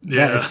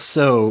 Yeah. That is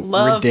so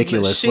Love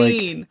ridiculous.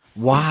 Machine. Like,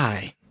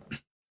 why?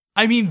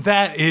 I mean,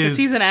 that is... Because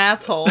he's an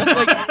asshole.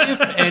 like, if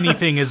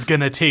anything is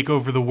gonna take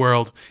over the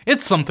world,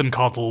 it's something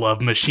called the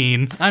Love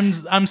Machine.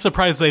 I'm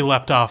surprised they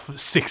left off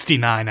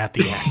 69 at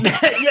the end.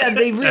 Yeah,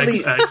 they really...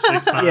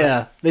 XX69.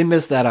 Yeah, they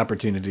missed that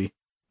opportunity.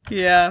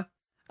 Yeah.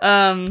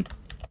 And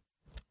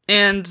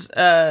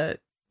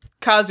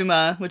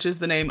Kazuma, which is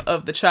the name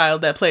of the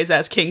child that plays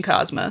as King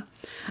Cosma,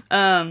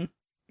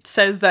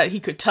 says that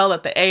he could tell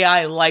that the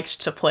AI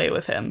liked to play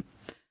with him.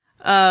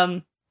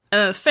 And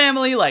the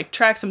family, like,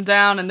 tracks him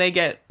down, and they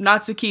get,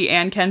 Natsuki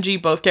and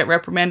Kenji both get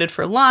reprimanded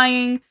for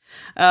lying.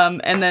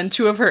 And then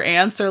two of her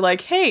aunts are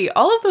like, hey,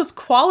 all of those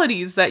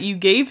qualities that you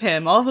gave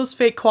him, all of those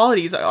fake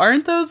qualities,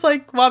 aren't those,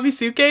 like,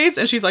 Wabisuke's?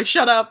 And she's like,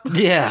 shut up.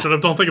 Yeah. Shut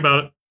up, don't think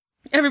about it.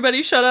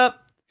 Everybody shut up.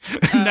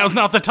 Now's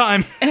not the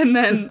time. And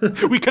then...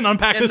 We can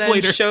unpack and this then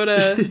later.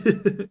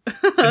 Shota...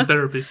 In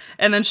therapy.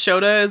 And then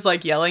Shota is,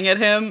 like, yelling at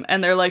him,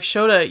 and they're like,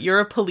 Shota, you're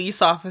a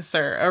police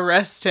officer.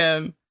 Arrest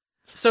him.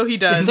 So he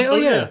does. He's like,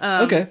 oh,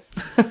 yeah. Okay.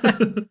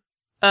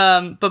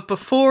 But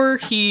before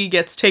he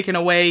gets taken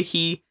away,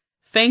 he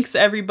thanks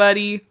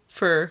everybody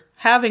for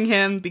having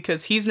him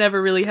because he's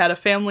never really had a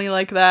family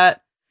like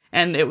that.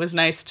 And it was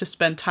nice to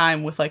spend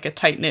time with like a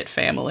tight-knit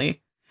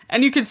family.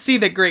 And you could see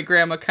that Great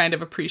Grandma kind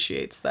of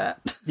appreciates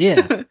that.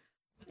 Yeah.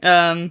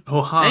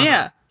 Ohana. And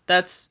yeah,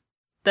 that's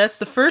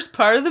the first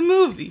part of the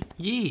movie.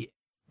 Yeah.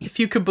 If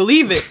you could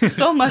believe it,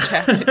 so much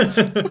happens.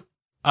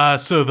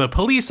 So the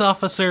police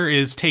officer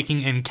is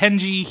taking in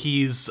Kenji.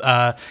 He's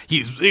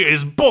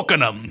booking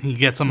him. He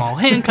gets them all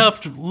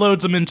handcuffed,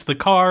 loads them into the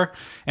car,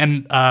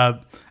 and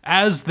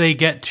as they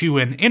get to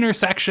an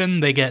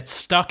intersection, they get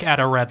stuck at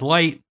a red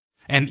light.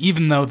 And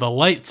even though the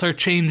lights are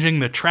changing,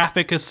 the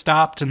traffic is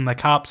stopped, and the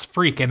cops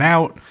freaking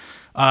out.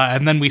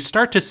 And then we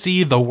start to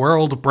see the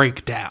world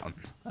break down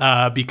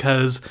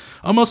because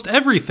almost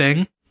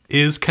everything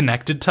is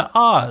connected to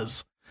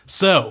Oz.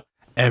 So.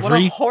 What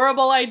a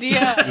horrible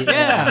idea.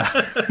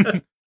 Yeah.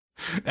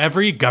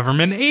 Every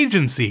government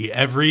agency,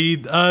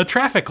 every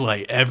traffic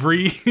light,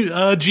 every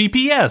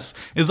GPS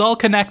is all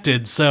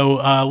connected. So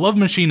Love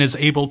Machine is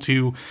able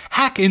to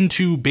hack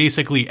into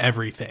basically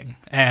everything.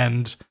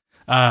 And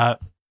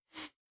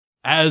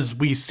as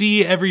we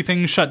see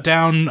everything shut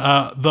down,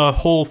 the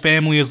whole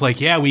family is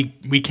like, yeah,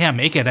 we can't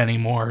make it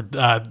anymore.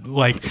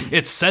 Like,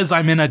 it says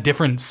I'm in a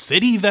different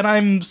city that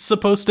I'm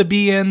supposed to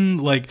be in.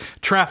 Like,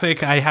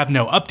 traffic, I have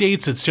no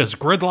updates. It's just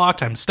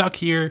gridlocked. I'm stuck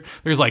here.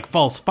 There's, like,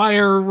 false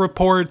fire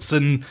reports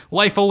and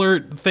life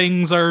alert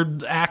things are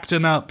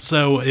acting up.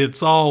 So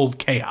it's all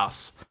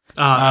chaos.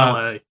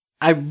 LA.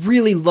 I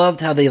really loved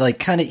how they like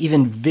kind of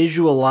even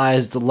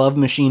visualized the Love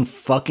Machine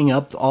fucking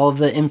up all of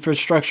the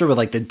infrastructure with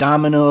like the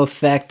domino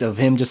effect of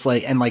him just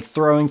like and like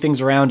throwing things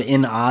around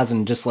in Oz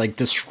and just like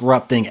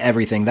disrupting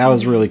everything. That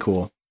was really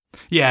cool.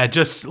 Yeah,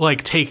 just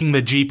like taking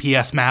the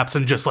GPS maps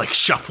and just like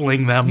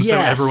shuffling them so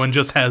everyone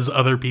just has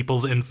other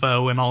people's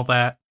info and all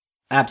that.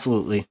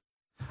 Absolutely.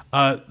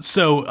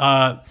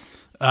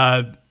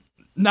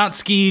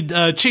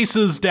 Natsuki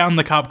chases down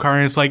the cop car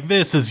and is like,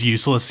 this is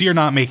useless. You're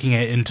not making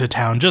it into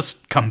town.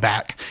 Just come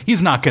back.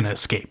 He's not going to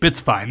escape. It's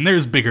fine.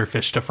 There's bigger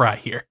fish to fry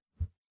here.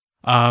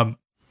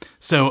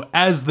 So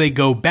as they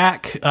go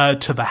back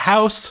to the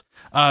house,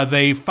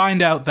 they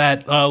find out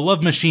that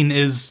Love Machine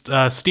is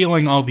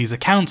stealing all these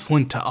accounts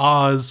linked to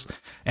Oz.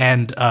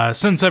 And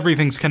since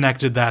everything's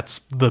connected, that's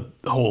the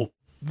whole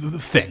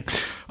thing.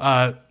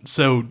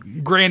 So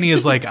Granny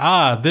is like,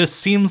 this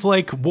seems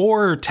like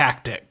war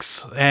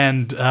tactics.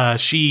 And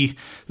she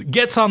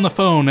gets on the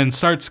phone and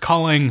starts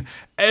calling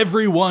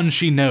everyone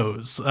she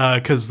knows.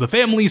 Because the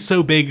family's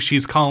so big,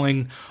 she's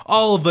calling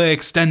all of the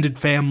extended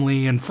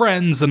family and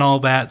friends and all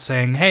that,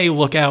 saying, hey,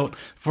 look out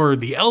for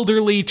the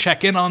elderly,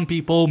 check in on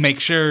people, make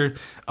sure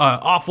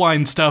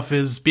offline stuff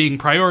is being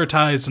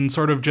prioritized, and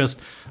sort of just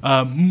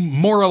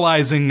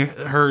moralizing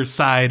her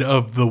side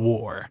of the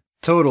war.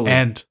 Totally.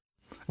 And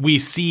we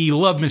see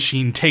Love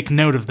Machine take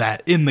note of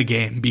that in the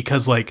game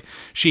because, like,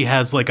 she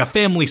has, like, a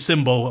family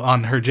symbol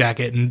on her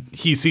jacket, and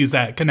he sees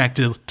that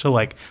connected to,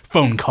 like,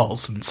 phone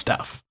calls and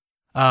stuff.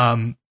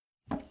 Kenji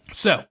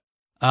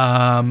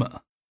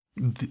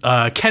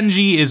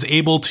is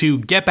able to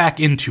get back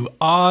into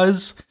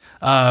Oz.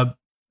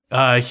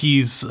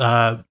 He's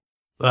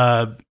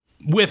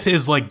with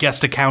his, like,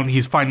 guest account,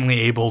 he's finally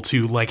able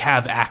to, like,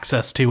 have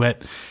access to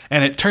it,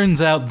 and it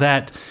turns out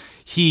that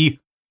he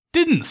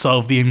didn't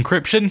solve the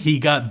encryption. He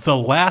got the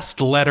last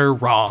letter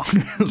wrong.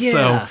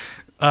 Yeah.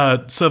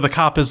 So the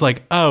cop is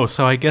like, oh,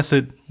 so I guess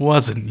it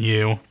wasn't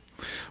you.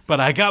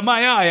 But I got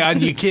my eye on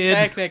you, kid.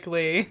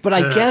 Technically. But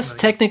I guess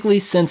technically,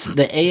 since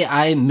the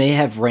AI may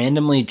have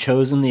randomly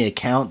chosen the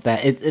account,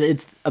 that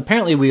it's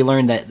apparently we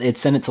learned that it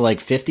sent it to like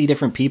 50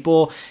 different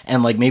people,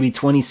 and like maybe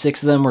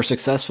 26 of them were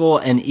successful.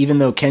 And even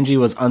though Kenji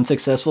was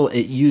unsuccessful,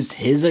 it used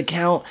his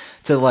account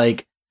to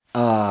like,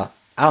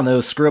 I don't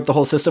know, screw up the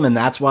whole system, and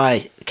that's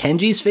why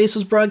Kenji's face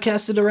was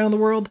broadcasted around the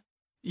world?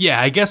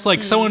 Yeah, I guess,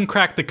 like, someone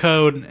cracked the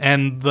code,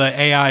 and the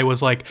AI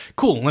was like,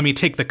 cool, let me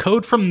take the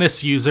code from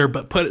this user,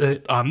 but put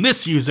it on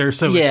this user,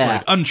 so it's,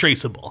 like,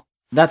 untraceable.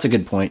 That's a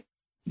good point.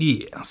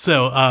 Yeah,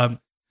 so,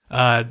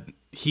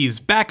 he's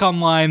back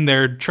online,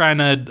 they're trying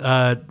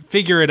to,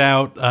 figure it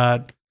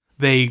out,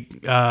 they,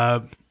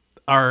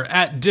 are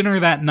at dinner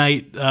that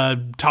night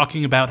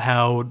talking about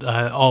how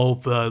all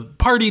the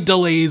party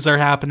delays are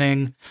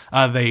happening.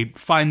 They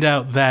find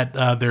out that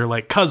their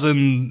like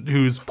cousin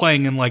who's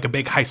playing in like a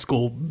big high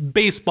school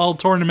baseball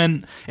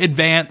tournament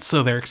advanced,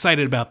 so they're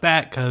excited about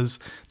that because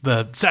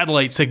the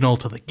satellite signal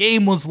to the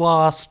game was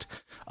lost.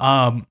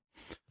 And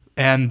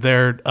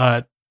they're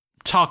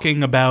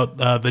talking about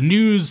the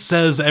news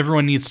says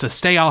everyone needs to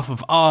stay off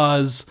of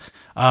Oz,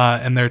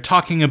 and they're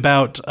talking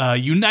about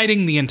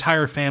uniting the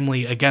entire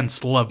family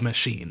against Love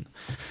Machine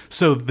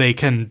so they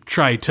can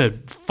try to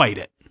fight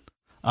it.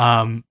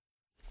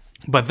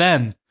 But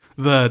then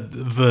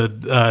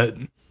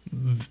the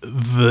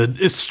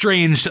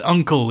estranged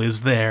uncle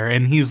is there,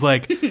 and he's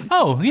like,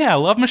 "Oh yeah,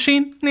 Love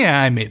Machine.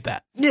 Yeah, I made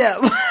that." Yeah.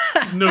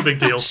 No big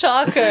deal.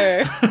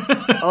 Shocker.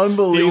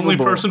 Unbelievable. The only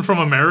person from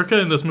America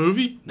in this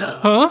movie? No.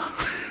 Huh?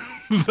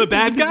 The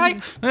bad guy?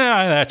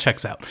 Yeah, that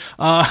checks out.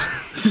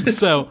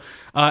 So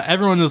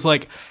everyone is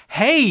like,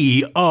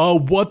 "Hey,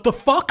 what the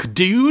fuck,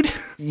 dude?"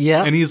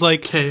 Yeah. And he's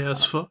like,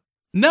 KS fuck.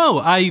 "No,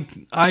 I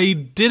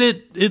did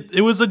it.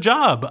 It was a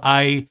job.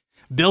 I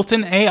built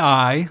an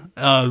AI.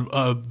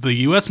 The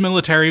U.S.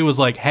 military was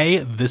like, hey,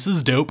 this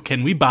is dope.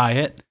 Can we buy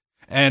it?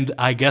 And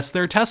I guess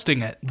they're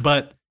testing it.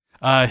 But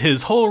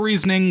his whole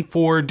reasoning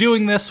for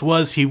doing this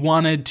was he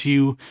wanted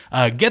to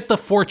get the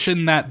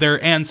fortune that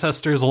their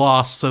ancestors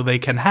lost so they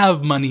can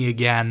have money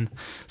again.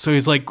 So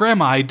he's like,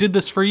 Grandma, I did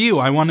this for you.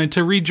 I wanted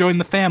to rejoin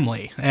the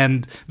family.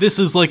 And this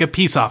is like a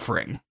peace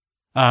offering.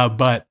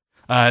 But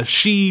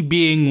she,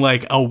 being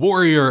like a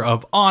warrior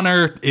of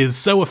honor, is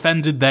so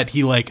offended that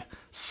he like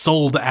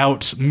sold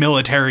out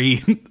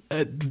military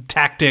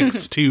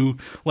tactics to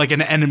like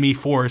an enemy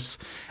force,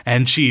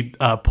 and she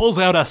pulls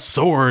out a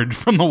sword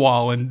from the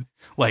wall and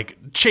like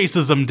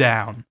chases him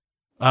down.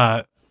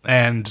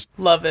 And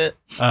love it.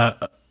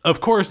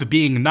 Of course,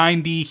 being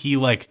 90, he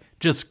like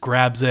just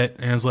grabs it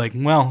and is like,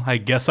 well, I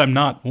guess I'm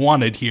not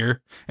wanted here,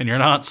 and you're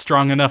not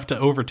strong enough to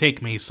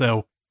overtake me,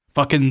 so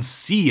fucking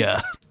see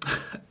ya.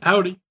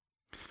 Howdy.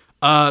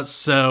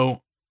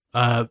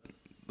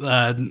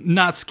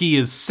 Natsuki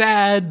is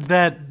sad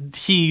that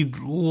he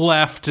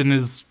left and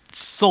is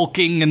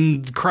sulking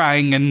and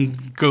crying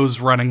and goes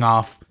running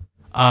off.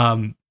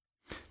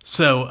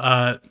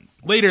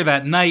 Later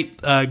that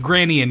night,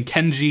 Granny and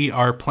Kenji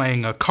are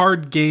playing a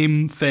card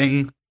game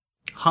thing.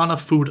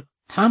 Hanafuda,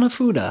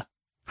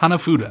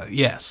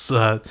 yes.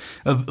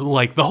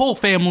 Like, the whole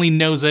family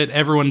knows it.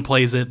 Everyone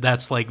plays it.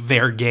 That's, like,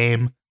 their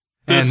game.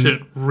 This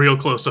hit real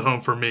close to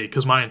home for me,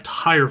 because my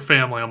entire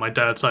family on my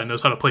dad's side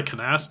knows how to play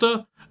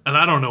canasta, and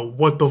I don't know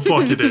what the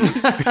fuck it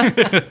is.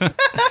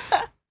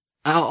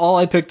 All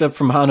I picked up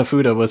from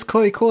Hanafuda was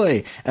koi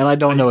koi, and I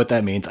don't know what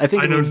that means. I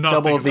think it means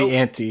double the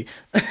ante.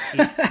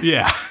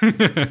 Yeah.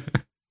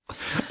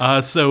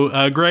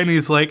 So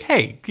Granny's like,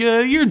 hey,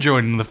 you're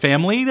joining the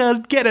family.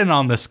 Get in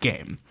on this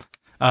game.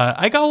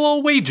 I got a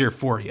little wager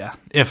for you.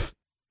 If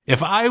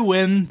I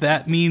win,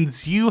 that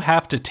means you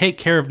have to take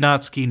care of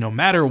Natsuki no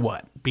matter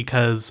what,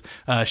 because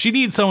she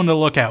needs someone to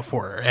look out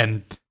for her,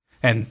 and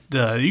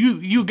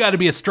you got to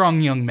be a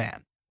strong young man.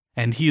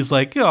 And he's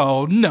like,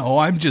 oh, no,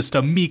 I'm just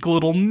a meek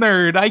little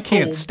nerd. I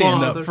can't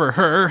stand up for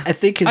her. I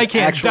think I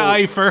can't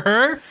die for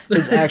her.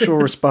 His actual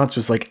response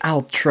was like,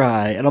 I'll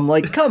try. And I'm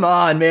like, come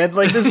on, man.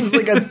 Like, this is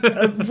like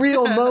a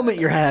real moment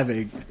you're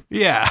having.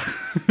 Yeah.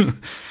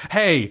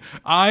 Hey,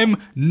 I'm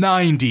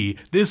 90.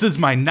 This is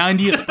my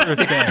 90th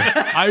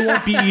birthday. I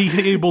won't be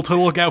able to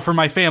look out for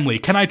my family.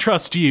 Can I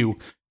trust you?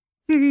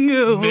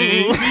 No.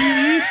 Maybe.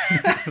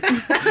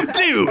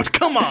 Dude,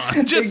 come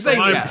on. Just say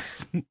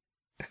yes.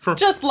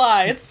 Just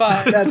lie, it's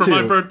fine. For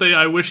my birthday,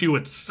 I wish you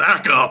would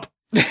sack up.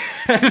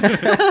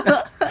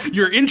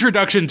 Your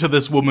introduction to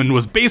this woman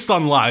was based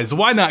on lies.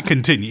 Why not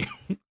continue?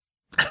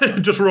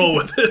 Just roll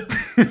with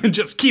it.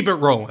 Just keep it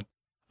rolling.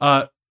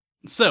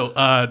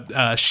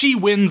 So she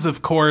wins,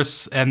 of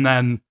course, and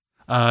then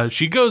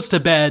she goes to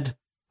bed,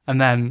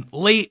 and then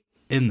late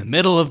in the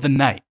middle of the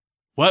night,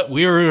 what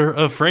we were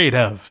afraid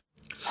of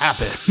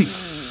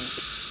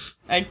happens.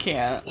 I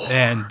can't.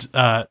 And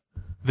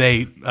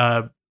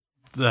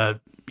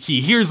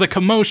he hears a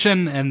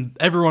commotion, and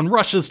everyone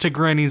rushes to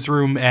Granny's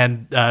room,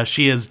 and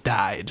she has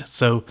died.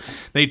 So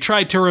they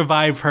tried to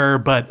revive her,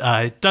 but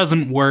it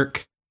doesn't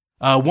work.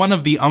 One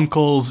of the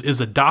uncles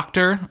is a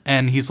doctor,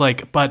 and he's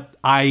like, but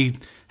I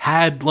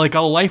had like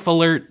a life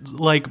alert,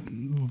 like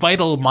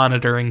vital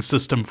monitoring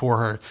system for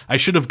her. I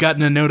should have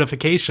gotten a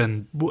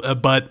notification,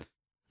 but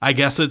I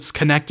guess it's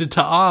connected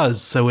to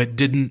Oz, so it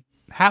didn't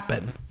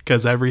happen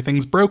because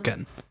everything's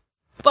broken.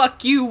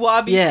 Fuck you,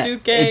 Wabisuke. Yeah,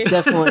 it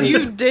definitely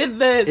you did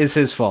this. It's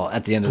his fault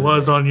at the end of the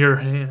Blood's day. on your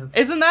hands.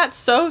 Isn't that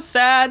so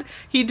sad?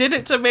 He did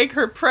it to make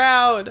her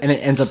proud. And it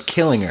ends up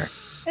killing her.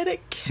 And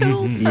it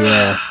killed her.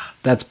 Yeah,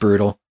 that's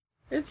brutal.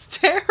 It's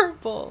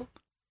terrible.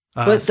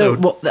 But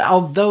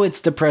although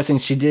it's depressing,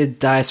 she did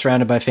die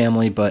surrounded by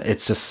family, but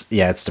it's just,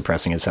 it's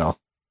depressing as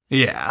hell.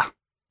 Yeah.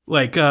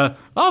 Like, of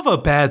a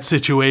bad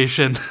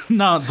situation,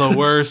 not the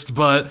worst,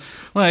 but,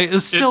 like,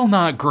 it's still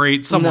not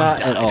great. Someone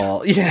Not died. at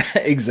all. Yeah,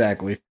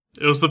 exactly.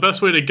 It was the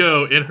best way to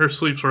go in her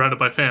sleep surrounded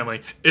by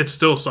family. It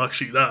still sucks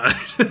she died.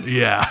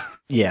 Yeah.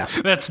 Yeah.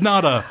 That's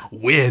not a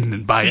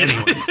win by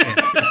anyone's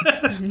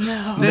standards.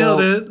 No.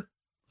 Nailed it.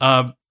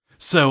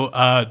 So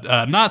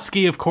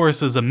Natsuki, of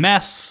course, is a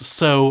mess,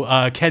 so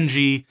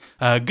Kenji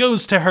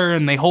goes to her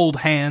and they hold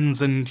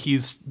hands, and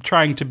he's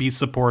trying to be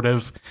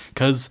supportive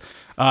because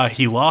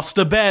he lost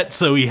a bet,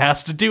 so he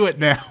has to do it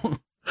now.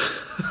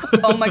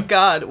 Oh my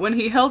god, when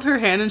he held her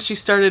hand and she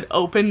started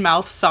open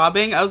mouth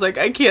sobbing, I was like,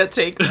 I can't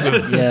take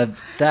this. Yeah,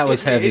 that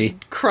was heavy.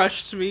 It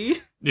crushed me.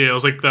 Yeah, it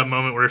was like that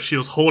moment where she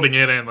was holding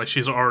it in, like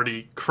she's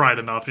already cried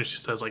enough, and she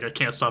says, like, I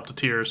can't stop the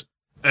tears.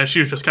 And she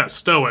was just kind of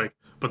stoic,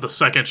 but the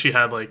second she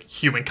had, like,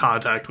 human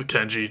contact with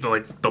Kenji,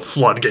 like, the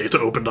floodgates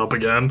opened up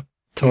again.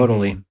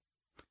 Totally.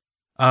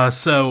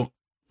 So,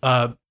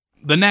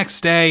 the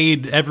next day,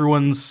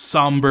 everyone's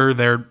somber.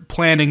 They're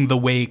planning the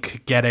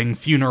wake, getting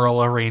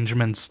funeral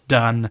arrangements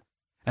done.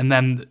 And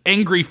then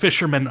angry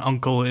fisherman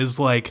uncle is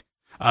like,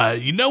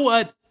 you know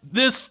what?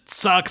 This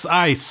sucks.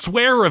 I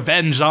swear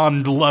revenge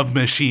on Love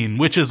Machine,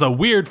 which is a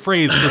weird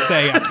phrase to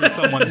say after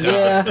someone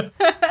died.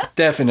 Yeah,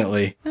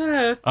 definitely.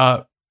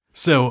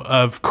 So,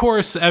 of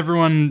course,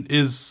 everyone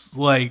is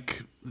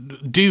like,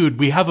 dude,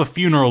 we have a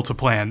funeral to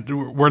plan.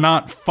 We're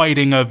not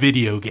fighting a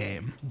video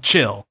game.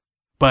 Chill.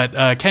 But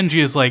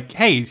Kenji is like,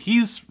 hey,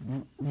 he's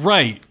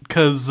right,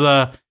 because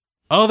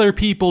other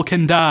people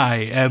can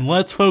die, and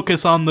let's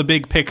focus on the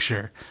big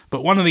picture.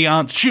 But one of the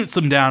aunts shoots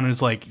him down and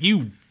is like,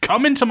 you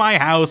come into my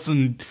house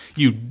and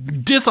you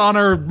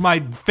dishonor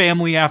my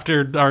family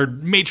after our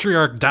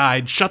matriarch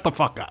died. Shut the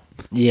fuck up.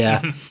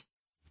 Yeah.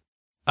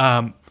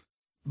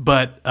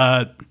 But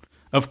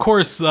of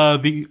course,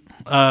 the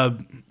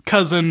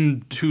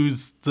cousin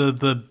who's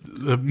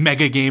the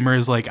mega gamer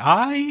is like,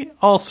 I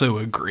also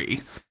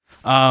agree.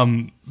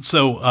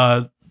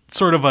 So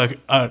sort of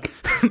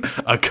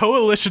a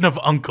coalition of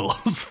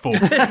uncles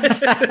forms.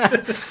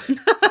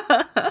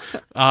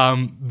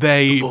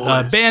 They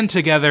band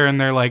together and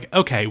they're like,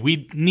 okay,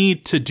 we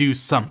need to do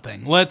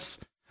something. Let's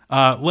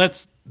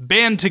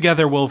band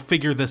together. We'll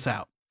figure this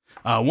out.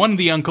 One of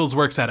the uncles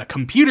works at a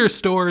computer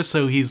store,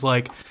 so he's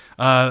like,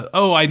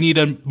 oh, I need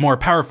a more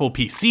powerful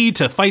PC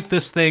to fight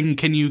this thing.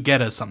 Can you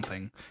get us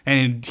something?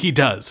 And he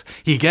does.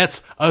 He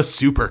gets a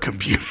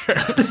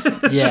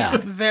supercomputer. Yeah.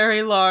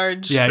 Very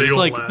large. Yeah, Big he's old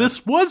like, lab.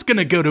 this was going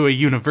to go to a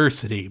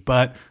university,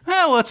 but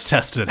let's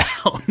test it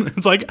out.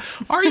 It's like,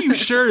 are you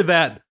sure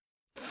that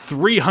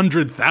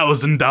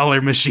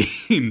 $300,000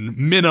 machine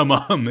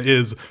minimum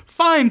is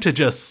fine to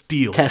just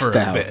steal Test for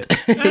a out. bit?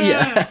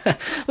 Yeah.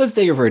 Let's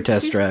take it for a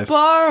test He's drive.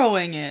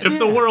 borrowing it. If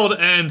the world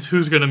ends,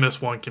 who's gonna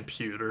miss one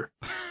computer?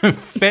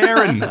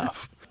 Fair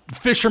enough.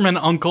 Fisherman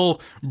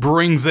uncle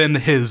brings in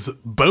his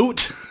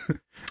boat,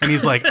 and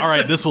he's like, all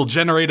right, this will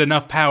generate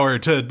enough power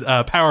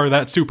to power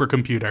that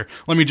supercomputer.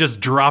 Let me just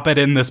drop it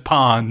in this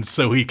pond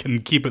so he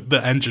can keep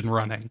the engine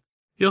running.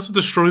 He also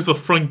destroys the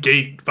front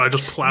gate by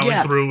just plowing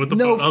through with the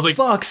no boat. I was like,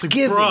 fucks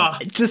given.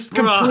 bruh, Just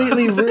bruh.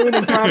 completely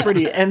ruining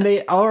property. And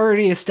they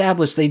already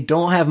established they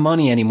don't have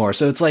money anymore.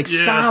 So it's like,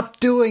 Yeah.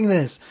 stop doing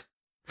this.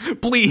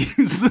 Please,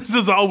 this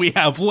is all we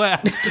have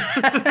left.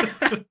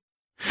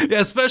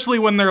 Yeah, especially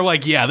when they're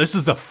like, yeah, this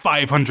is a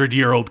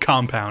 500-year-old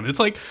compound. It's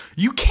like,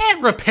 you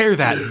can't repair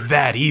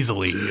that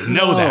easily. You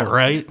know that,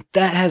 right?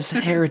 That has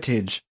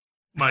heritage.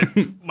 My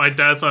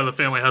dad's side of the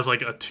family has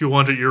like a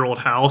 200-year-old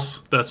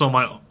house that's all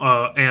my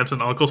aunts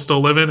and uncles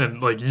still live in,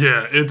 and like,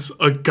 yeah, it's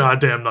a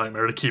goddamn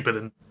nightmare to keep it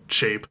in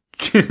shape.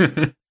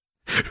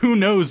 Who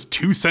knows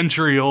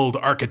 2-century-old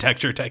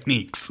architecture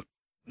techniques?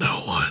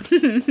 No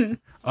one.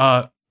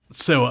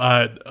 So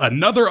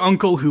another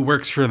uncle who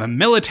works for the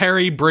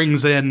military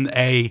brings in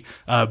a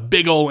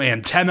big ol'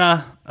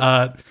 antenna,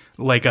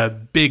 like a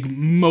big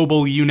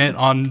mobile unit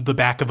on the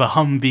back of a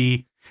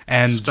Humvee,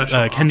 and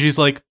Special ops. Kenji's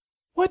like,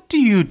 what do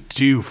you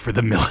do for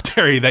the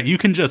military that you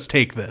can just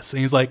take this? And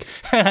he's like,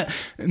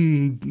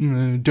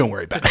 don't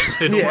worry about it.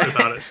 Hey, don't worry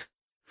about it.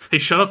 Hey,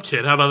 shut up,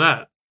 kid. How about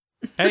that?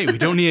 Hey, we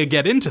don't need to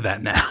get into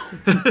that now.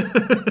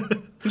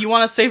 You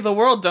want to save the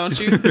world, don't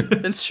you?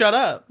 Then shut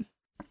up.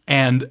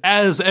 And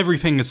as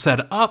everything is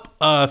set up,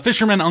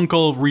 Fisherman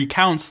Uncle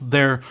recounts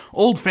their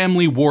old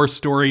family war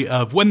story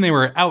of when they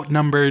were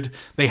outnumbered.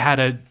 They had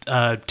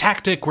a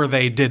tactic where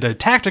they did a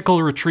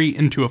tactical retreat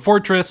into a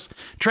fortress,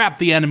 trapped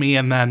the enemy,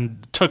 and then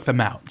took them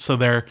out. So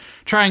they're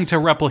trying to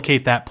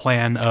replicate that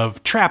plan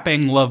of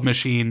trapping Love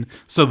Machine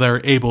so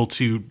they're able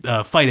to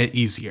fight it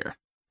easier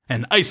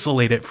and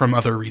isolate it from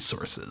other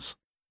resources.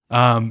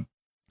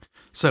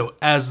 So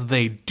as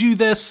they do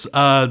this,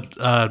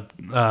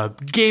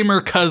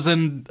 gamer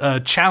cousin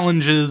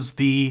challenges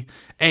the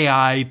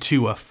AI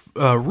to a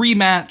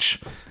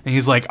rematch, and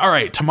he's like, "All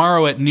right,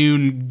 tomorrow at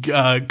noon,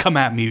 come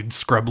at me,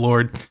 Scrub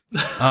Lord."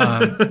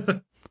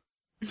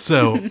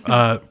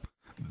 So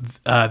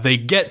they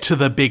get to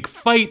the big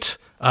fight.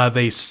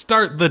 They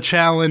start the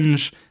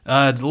challenge.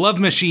 Love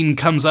Machine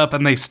comes up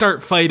and they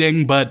start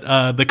fighting, but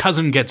the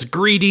cousin gets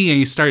greedy and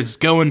he starts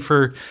going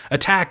for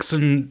attacks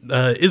and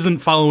isn't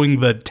following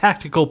the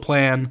tactical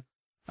plan.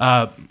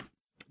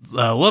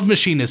 Love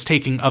Machine is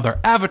taking other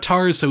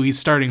avatars, so he's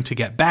starting to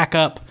get back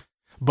up.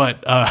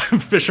 But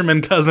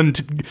Fisherman Cousin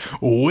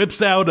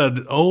whips out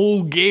an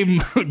old Game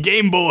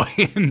Boy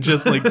and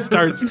just like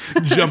starts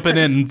jumping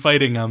in and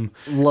fighting him.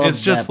 Love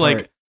it's just that like,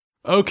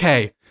 part.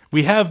 okay,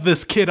 we have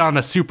this kid on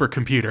a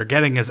supercomputer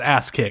getting his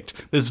ass kicked.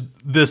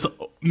 This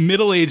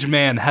middle-aged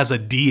man has a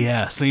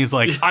DS, and he's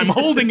like, I'm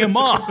holding him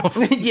off.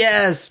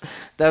 Yes,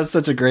 that was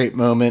such a great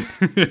moment.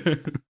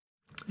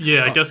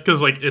 Yeah, I guess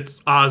because like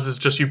Oz is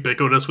just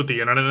ubiquitous with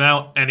the internet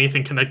now.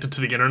 Anything connected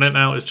to the internet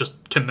now is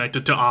just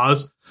connected to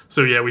Oz.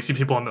 So yeah, we see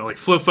people on their like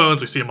flip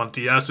phones, we see them on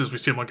DSs, we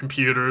see them on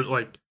computers,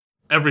 like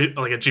a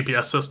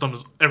GPS system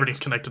everything's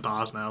connected to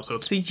Oz now. So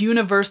It's a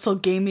universal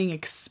gaming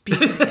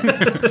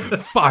experience.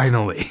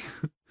 Finally.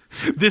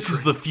 This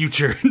is the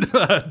future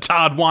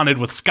Todd wanted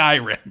with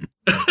Skyrim.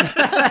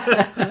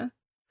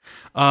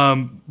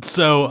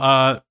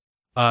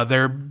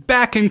 They're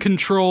back in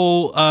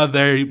control.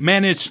 They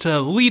managed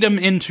to lead him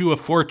into a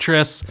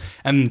fortress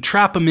and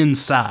trap him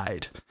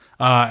inside.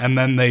 And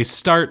then they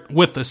start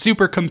with the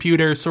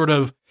supercomputer, sort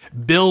of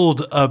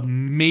build a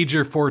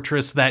major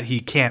fortress that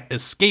he can't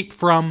escape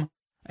from.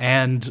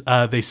 And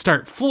they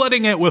start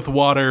flooding it with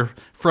water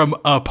from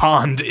a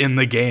pond in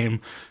the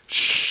game.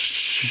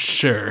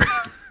 Sure.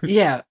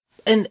 Yeah,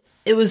 and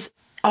it was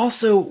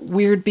also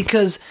weird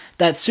because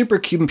that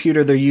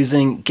supercomputer they're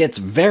using gets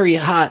very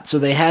hot, so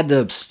they had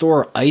to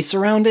store ice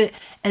around it,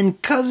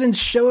 and Cousin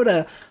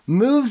Shota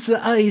moves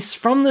the ice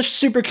from the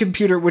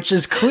supercomputer, which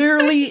is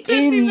clearly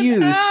in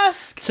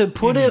use, to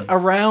put it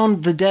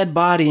around the dead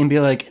body and be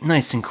like,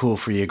 nice and cool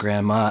for you,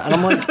 Grandma. And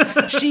I'm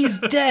like, she's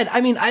dead.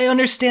 I mean, I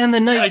understand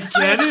the nice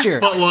gesture,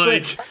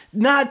 but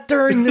not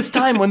during this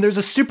time when there's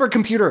a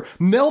supercomputer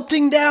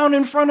melting down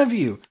in front of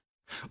you.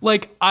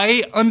 Like,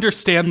 I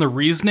understand the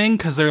reasoning,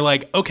 because they're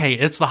like, okay,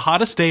 it's the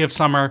hottest day of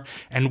summer,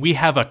 and we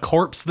have a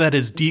corpse that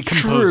is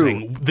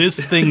decomposing. True. This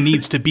thing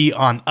needs to be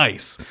on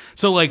ice.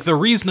 So, like, the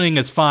reasoning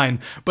is fine,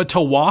 but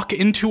to walk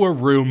into a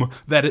room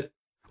that,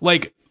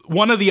 like,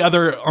 one of the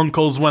other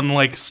uncles, when,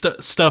 like,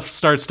 stuff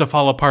starts to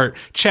fall apart,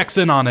 checks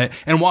in on it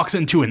and walks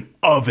into an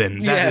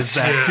oven. That is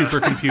that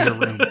supercomputer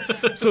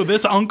room. So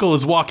this uncle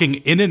is walking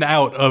in and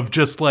out of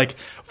just, like,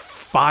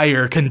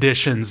 fire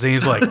conditions, and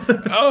he's like,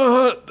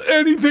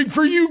 anything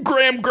for you,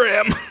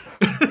 Graham.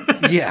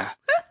 Yeah.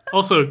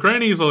 Also,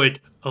 Granny's like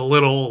a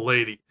little old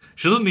lady.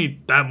 She doesn't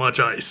need that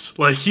much ice.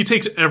 Like, he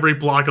takes every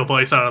block of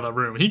ice out of the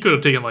room. He could have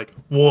taken like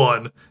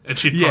one, and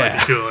she'd probably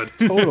be good.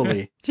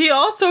 Totally. He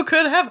also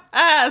could have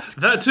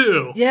asked. That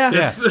too. Yeah.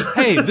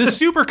 Hey, this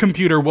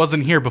supercomputer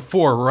wasn't here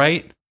before,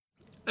 right?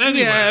 Anyway.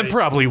 Yeah, it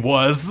probably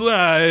was.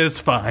 It's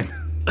fine.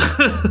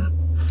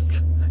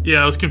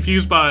 Yeah, I was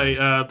confused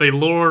by, they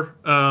lure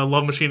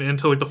Love Machine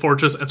into, like, the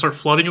fortress and start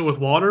flooding it with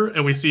water,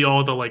 and we see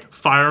all the, like,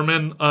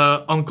 firemen,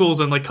 uncles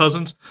and, like,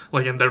 cousins,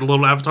 like, in their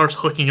little avatars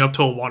hooking up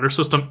to a water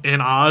system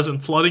in Oz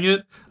and flooding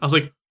it. I was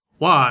like,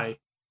 why?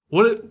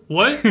 What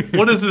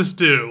does this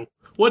do?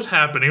 What's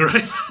happening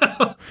right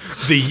now?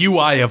 The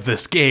UI of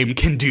this game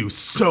can do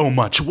so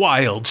much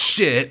wild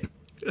shit.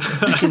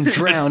 You can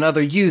drown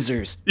other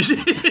users.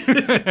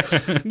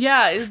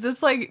 Yeah, is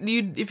this like,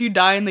 if you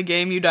die in the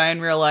game, you die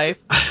in real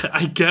life?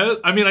 I guess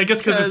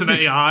because it's an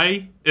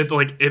AI,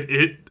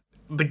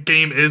 the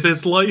game is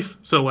its life,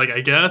 so, like,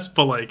 I guess,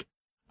 but, like,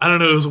 I don't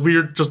know, it was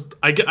weird,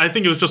 I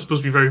think it was just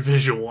supposed to be very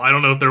visual. I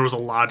don't know if there was a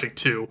logic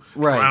to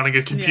surrounding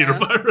a computer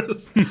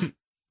virus.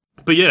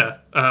 But yeah,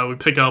 we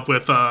pick up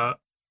with,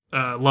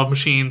 Love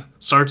Machine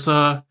starts,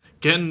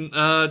 getting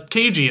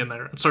cagey in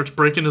there and starts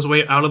breaking his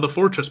way out of the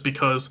fortress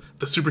because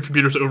the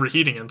supercomputer's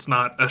overheating and it's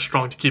not as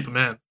strong to keep him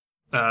in.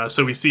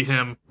 So we see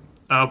him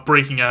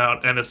breaking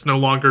out, and it's no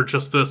longer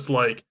just this,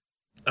 like,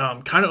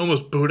 kind of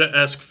almost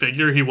Buddha-esque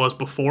figure he was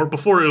before.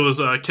 Before it was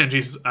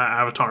Kenji's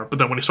avatar, but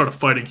then when he started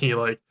fighting, he,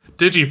 like,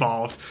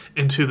 digivolved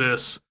into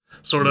this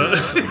sort of...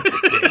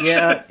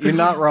 Yeah, you're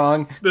not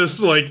wrong.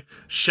 This, like,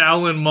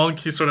 Shaolin monk.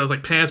 He sort of has,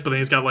 like, pants, but then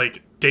he's got,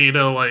 like,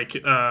 data, like,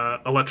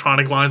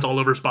 electronic lines all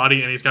over his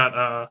body, and he's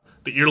got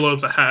the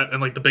earlobes, a hat,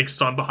 and, like, the big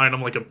sun behind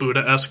him, like a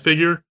Buddha-esque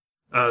figure.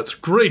 It's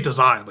great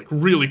design, like,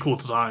 really cool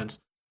designs.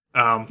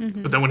 But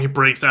then when he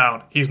breaks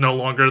out, he's no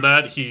longer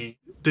that. He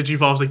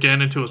digivolves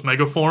again into his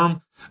mega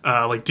form,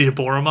 like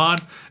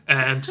Diaboromon,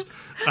 and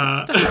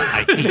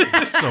I hate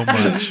you so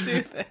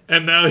much.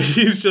 And now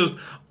he's just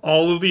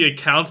all of the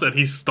accounts that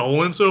he's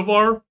stolen so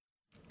far,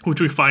 which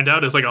we find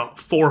out is like a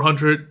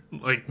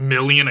 400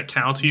 million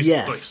accounts he's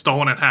like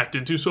stolen and hacked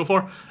into so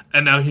far,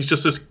 and now he's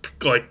just this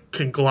like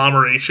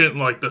conglomeration,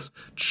 like this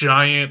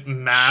giant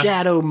mass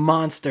shadow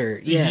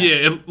monster. Yeah,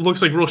 it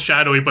looks like real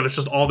shadowy, but it's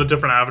just all the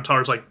different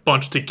avatars like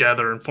bunched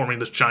together and forming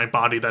this giant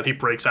body that he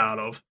breaks out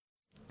of.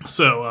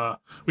 So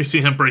we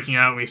see him breaking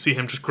out, and we see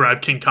him just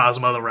grab King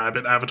Kazuma, the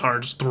rabbit avatar,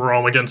 and just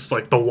throw him against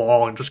like the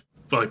wall and just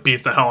like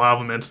beats the hell out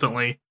of him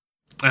instantly.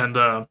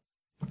 And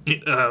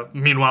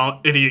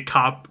meanwhile, idiot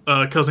cop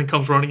cousin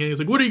comes running in. He's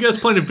like, "What are you guys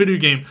playing a video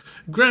game?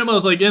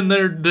 Grandma's like in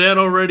there dead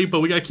already,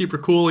 but we gotta keep her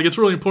cool. Like, it's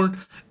really important."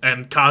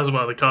 And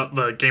Kazuma,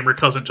 the gamer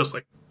cousin, just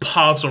like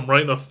pops him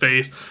right in the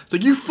face. It's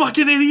like, "You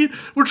fucking idiot!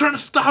 We're trying to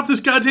stop this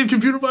goddamn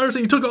computer virus,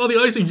 and you took all the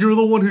ice, and you're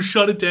the one who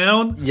shut it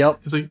down." Yep.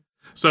 He's like,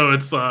 so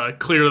it's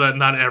clear that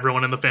not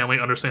everyone in the family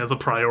understands the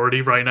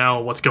priority right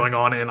now, what's going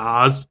on in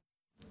Oz.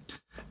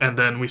 And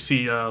then we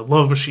see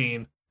Love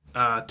Machine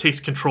takes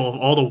control of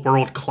all the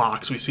world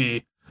clocks. We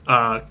see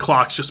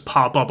clocks just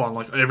pop up on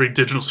like every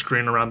digital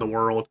screen around the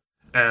world,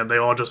 and they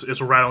all just,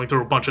 it's rattling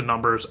through a bunch of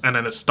numbers, and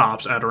then it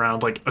stops at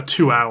around like a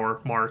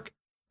 2-hour mark,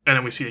 and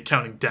then we see it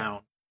counting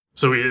down.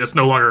 So it's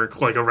no longer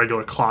like a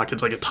regular clock,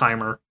 it's like a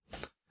timer.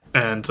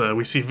 And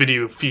we see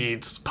video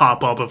feeds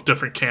pop up of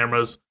different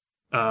cameras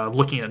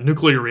looking at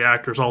nuclear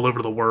reactors all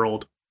over the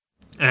world.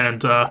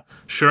 And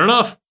sure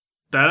enough,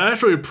 that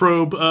asteroid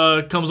probe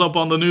comes up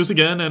on the news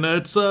again, and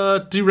it's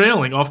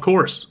derailing off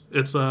course.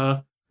 It's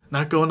not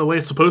going the way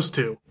it's supposed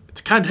to.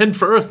 It's kind of heading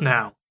for Earth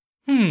now.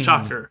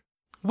 Shocker.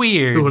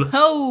 Weird.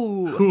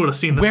 Who would have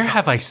seen this? Where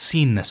have I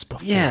seen this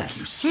before? Yes.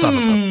 You son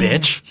of a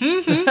bitch.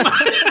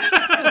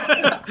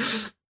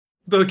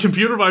 The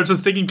computer virus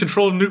is taking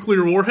control of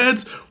nuclear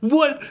warheads?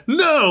 What?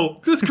 No!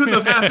 This couldn't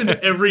have happened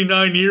every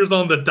 9 years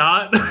on the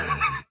dot.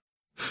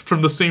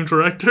 From the same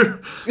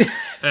director.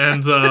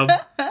 And,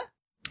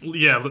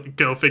 yeah,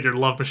 go figure.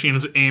 Love Machine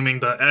is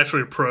aiming the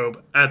asteroid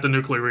probe at the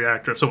nuclear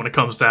reactor, so when it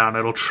comes down,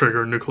 it'll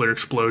trigger a nuclear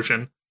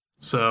explosion.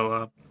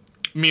 So,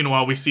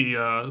 meanwhile, we see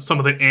some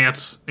of the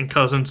aunts and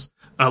cousins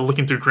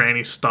looking through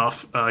Granny's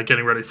stuff,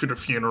 getting ready for the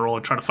funeral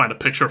and trying to find a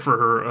picture for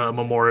her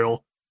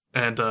memorial.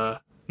 And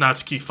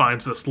Natsuki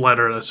finds this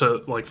letter that says,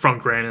 like, from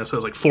Granny that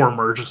says, like, 4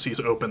 emergencies,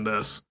 open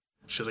this.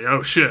 She's like,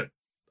 oh shit,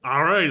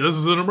 all right, this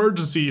is an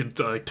emergency, and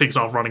takes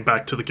off running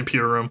back to the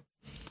computer room.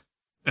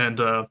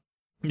 And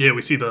yeah,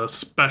 we see the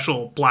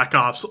special Black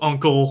Ops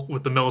uncle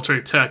with the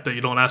military tech that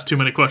you don't ask too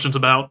many questions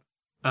about,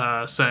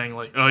 saying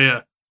like, oh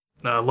yeah,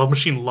 Love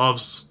Machine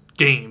loves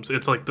games.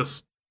 It's like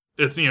this,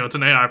 it's, you know, it's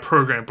an AI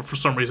program, but for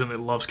some reason it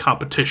loves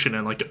competition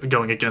and like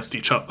going against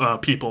each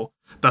people.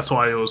 That's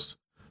why it was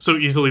so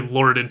easily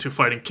lured into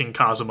fighting King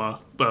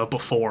Kazuma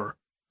before.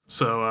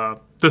 So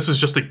this is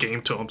just a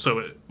game to him. So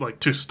it, like,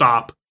 to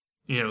stop,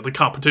 you know, the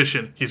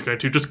competition, he's going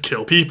to just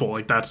kill people.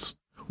 Like, that's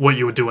what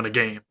you would do in a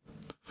game.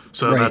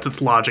 So that's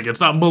its logic.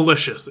 It's not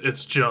malicious.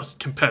 It's just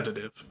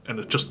competitive, and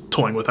it's just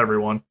toying with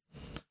everyone.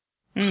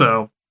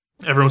 So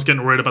everyone's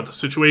getting worried about the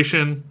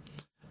situation,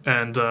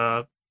 and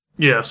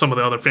yeah, some of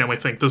the other family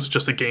think this is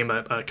just a game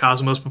that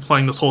Kazuma's been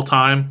playing this whole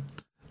time,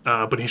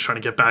 but he's trying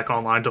to get back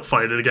online to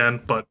fight it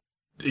again, but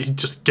he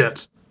just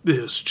gets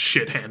his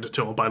shit handed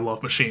to him by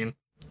Love Machine.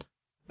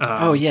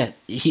 Oh yeah,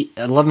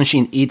 Love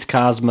Machine eats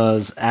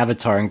Cosmo's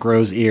avatar and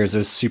grows ears. It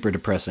was super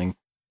depressing.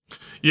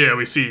 Yeah,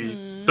 we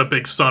see the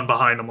big sun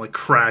behind him like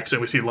cracks,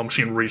 and we see Love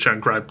Machine reach out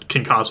and grab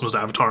King Cosmo's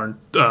avatar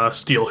and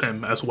steal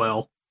him as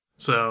well.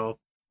 So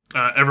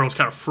everyone's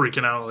kind of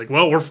freaking out, like,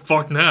 well, we're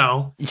fucked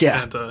now.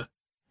 Yeah. And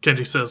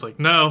Kenji says, like,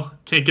 no,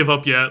 can't give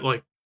up yet.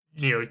 Like,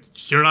 you know,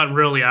 you're not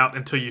really out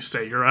until you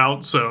say you're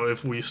out, so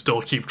if we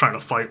still keep trying to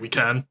fight, we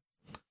can.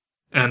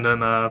 And then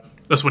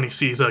that's when he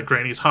sees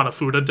Granny's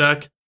Hanafuda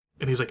deck,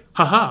 and he's like,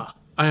 haha,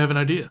 I have an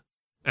idea.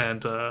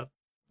 And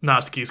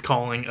Natsuki's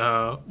calling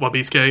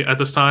Wabisuke at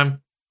this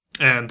time,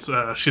 and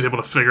she's able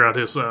to figure out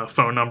his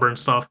phone number and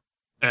stuff.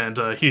 And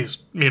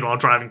he's, meanwhile,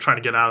 driving, trying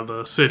to get out of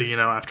the city, you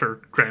know,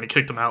 after Granny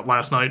kicked him out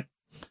last night.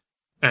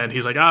 And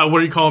he's like, what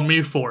are you calling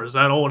me for? Is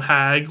that old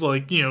hag,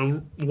 like, you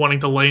know, wanting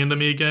to lay into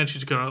me again?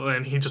 She's gonna,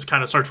 and he just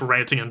kind of starts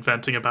ranting and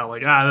venting about,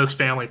 like, this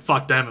family,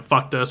 fuck them and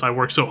fuck this. I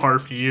worked so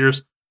hard for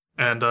years.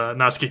 And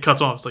Natsuki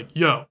cuts off. It's like,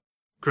 yo,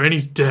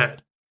 Granny's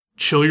dead.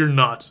 Chill your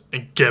nuts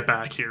and get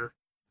back here.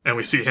 And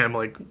we see him,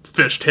 like,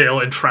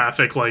 fishtail in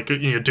traffic, like,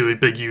 you know, do a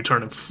big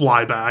U-turn and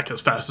fly back as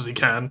fast as he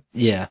can.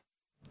 Yeah.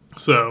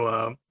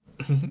 So,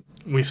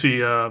 we see,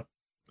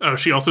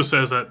 she also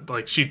says that,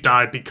 like, she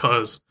died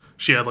because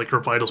she had, like, her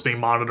vitals being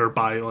monitored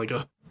by, like,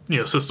 a, you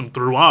know, system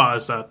through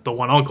Oz that the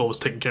one uncle was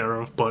taking care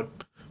of, but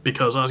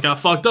because Oz got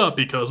fucked up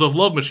because of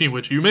Love Machine,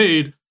 which you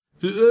made,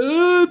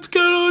 it's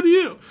kind of on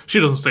you. She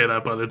doesn't say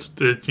that, but it's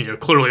you know,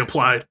 clearly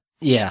implied.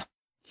 Yeah.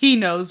 He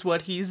knows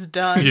what he's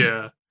done.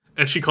 Yeah.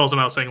 And she calls him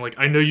out saying, like,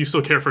 I know you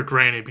still care for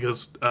Granny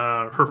because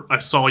I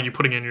saw you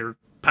putting in your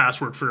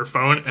password for your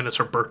phone and it's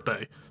her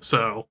birthday.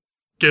 So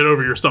get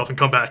over yourself and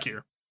come back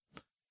here.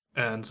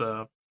 And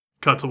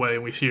cuts away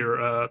and we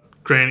hear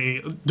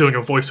Granny doing a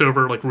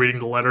voiceover, like reading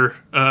the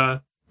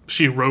letter.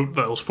 She wrote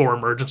those 4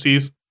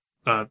 emergencies.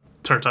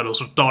 Turns out it was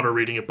her daughter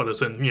reading it, but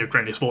it's in, you know,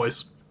 Granny's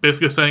voice.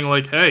 Basically saying,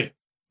 like, hey,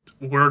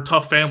 we're a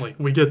tough family.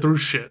 We get through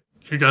shit.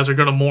 You guys are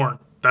gonna mourn.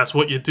 That's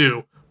what you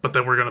do. But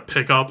then we're going to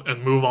pick up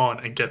and move on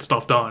and get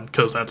stuff done,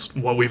 because that's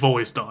what we've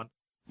always done.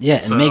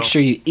 Yeah, and make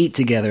sure you eat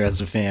together as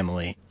a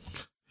family.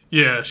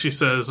 Yeah, she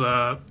says,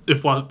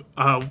 if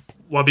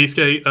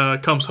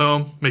Wabisuke comes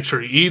home, make sure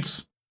he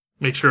eats,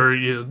 make sure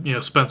you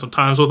spend some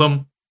time with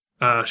him.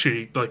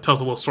 She, like,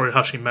 tells a little story of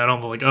how she met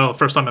him. Like, the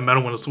first time I met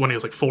him was when he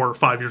was, like, 4 or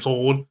 5 years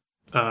old,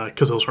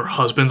 because it was her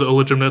husband's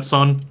illegitimate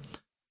son.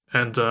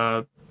 And,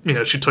 you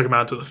know, she took him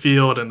out to the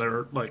field, and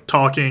they're, like,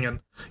 talking, and,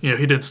 you know,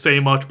 he didn't say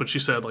much, but she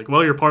said, like,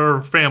 well, you're part of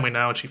our family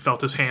now, and she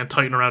felt his hand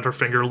tighten around her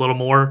finger a little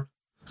more.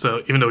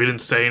 So even though he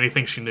didn't say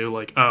anything, she knew,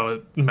 like,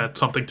 it meant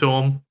something to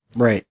him.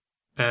 Right.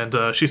 And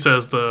she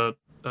says the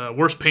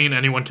worst pain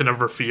anyone can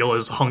ever feel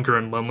is hunger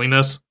and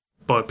loneliness,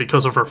 but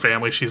because of her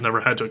family, she's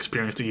never had to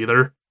experience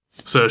either.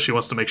 So she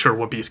wants to make sure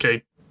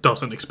Wabisuke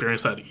doesn't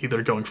experience that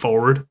either going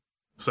forward.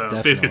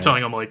 So basically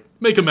telling him, like,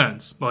 make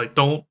amends. Like,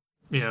 don't,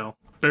 you know,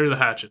 bury the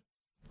hatchet.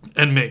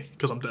 And me,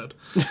 because I'm dead.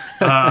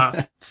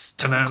 And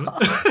then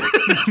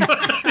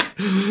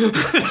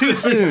Too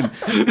soon.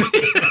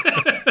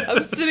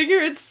 I'm sitting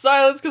here in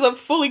silence because I'm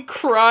fully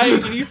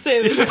crying when you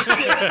say this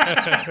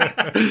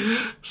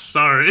shit.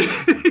 Sorry.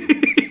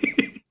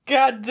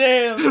 God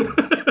damn.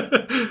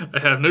 I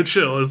have no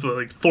chill. It's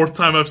the fourth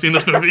time I've seen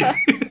this movie.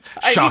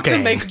 I Shocking. need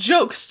to make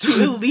jokes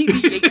to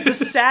alleviate the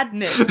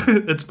sadness.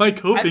 It's my I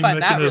coping find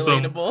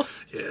mechanism. that relatable.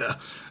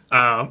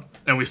 Yeah.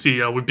 And we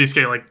see with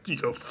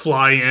Bisuke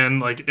fly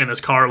in in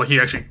his car, he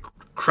actually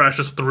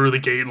crashes through the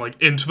gate and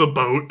into the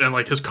boat, and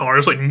his car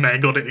is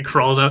mangled and he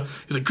crawls out.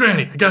 He's like,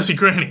 Granny, I gotta see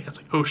Granny. It's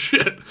like, oh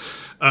shit.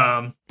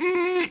 And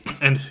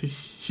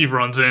he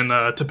runs in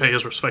to pay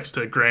his respects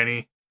to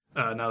Granny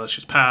now that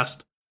she's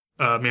passed.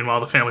 Meanwhile,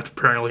 the family's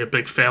preparing a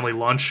big family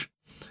lunch,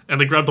 and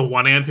they grab the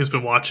one aunt who's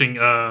been watching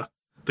the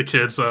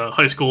kids'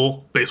 high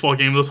school baseball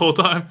game this whole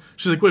time.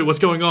 She's like, wait, what's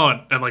going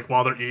on? And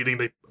while they're eating,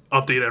 they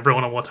update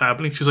everyone on what's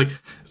happening. She's like,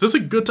 is this a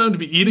good time to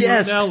be eating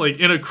right now,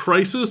 in a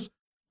crisis?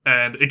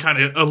 And it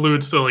kind of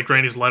alludes to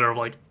Granny's letter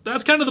of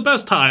that's kind of the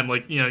best time,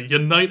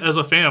 unite as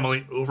a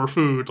family over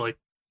food.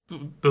 This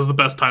is the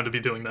best time to be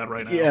doing that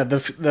right now. Yeah,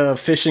 the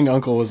fishing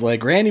uncle was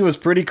like, Granny was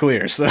pretty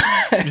clear, so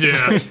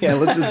yeah,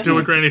 let's just do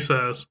what Granny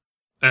says.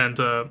 And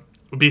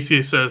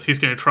BC says he's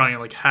going to try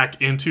and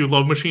hack into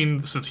Love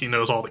Machine since he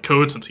knows all the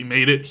code, since he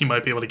made it. He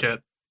might be able to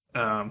get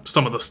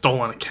some of the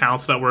stolen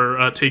accounts that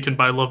were taken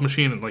by Love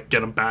Machine and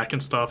get them back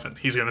and stuff. And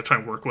he's going to try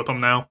and work with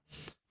them now.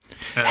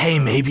 And, hey,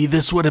 maybe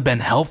this would have been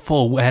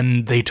helpful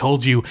when they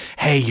told you,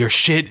 hey, your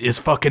shit is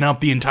fucking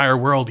up the entire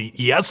world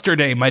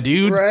yesterday, my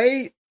dude.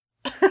 right.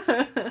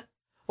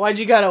 Why'd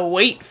you gotta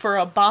wait for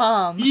a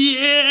bomb?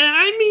 Yeah,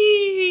 I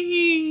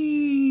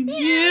mean,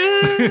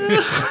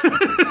 yeah.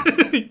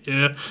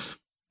 Yeah.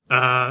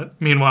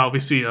 Meanwhile, we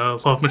see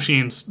Love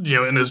Machine's,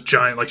 in his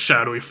giant,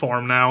 shadowy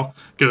form now,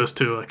 goes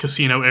to a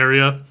casino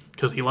area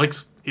because he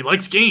likes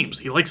games.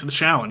 He likes the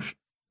challenge.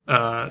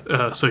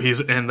 So he's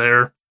in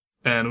there,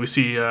 and we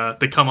see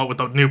they come up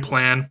with a new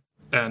plan,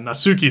 and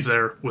Natsuki's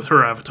there with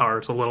her avatar.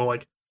 It's a little,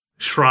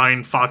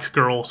 shrine fox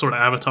girl sort of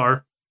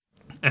avatar,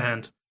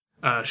 and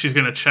she's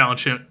going to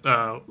challenge him,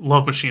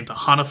 Love Machine to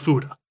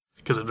Hanafuda,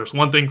 because if there's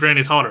one thing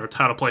Granny taught her, it's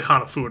how to play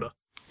Hanafuda.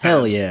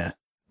 Hell yeah.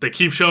 They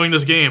keep showing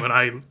this game, and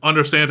I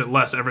understand it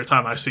less every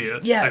time I see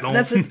it. Yeah,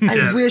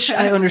 I wish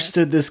I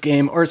understood this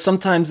game. Or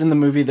sometimes in the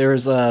movie,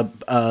 there's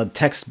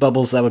text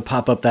bubbles that would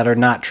pop up that are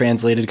not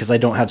translated because I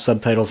don't have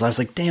subtitles. I was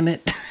like, damn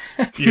it.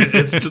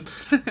 Yeah,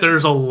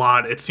 there's a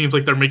lot. It seems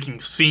like they're making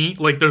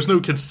there's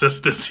no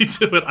consistency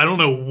to it. I don't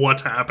know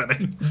what's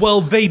happening. Well,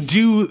 they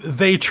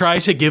try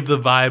to give the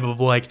vibe of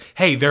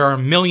hey, there are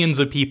millions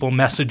of people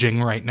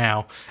messaging right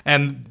now.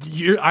 And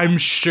I'm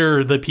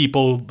sure the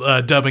people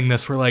dubbing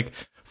this were like,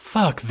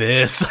 fuck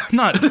this. I'm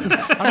not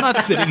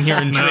sitting here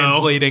and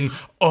translating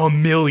a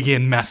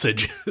million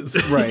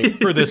messages right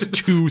for this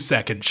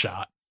 2-second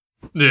shot.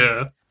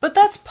 Yeah. But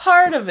that's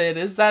part of it,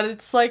 is that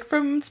it's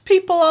from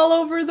people all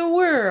over the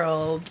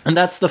world. And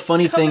that's the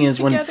funny thing is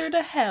when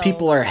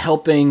people are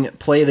helping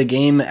play the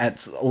game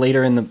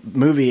later in the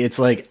movie, it's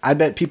I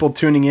bet people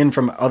tuning in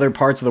from other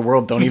parts of the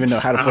world don't even know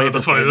how to play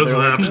this game.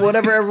 They're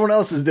whatever everyone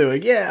else is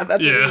doing. Yeah,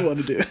 that's what we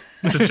want to do.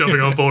 Just jumping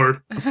on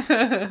board.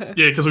 Yeah,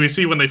 because we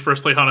see when they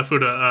first play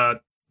Hanafuda,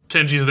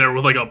 Kenji's there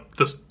with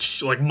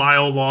this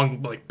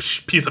mile-long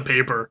piece of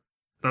paper.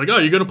 They're like, oh,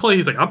 you're going to play?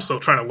 He's like, I'm still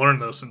trying to learn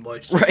this, and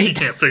he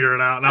can't figure it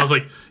out. And I was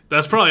like,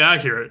 that's probably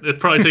accurate. It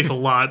probably takes a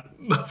lot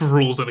of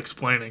rules and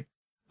explaining.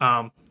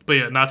 But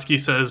yeah, Natsuki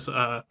says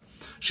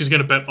she's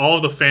going to bet all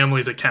of the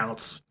family's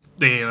accounts.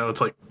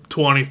 It's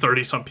 20,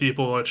 30 some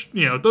people, which,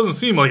 it doesn't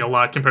seem like a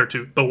lot compared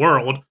to the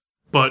world,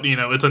 but,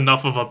 it's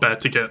enough of a bet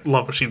to get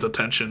Love Machine's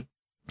attention.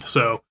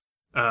 So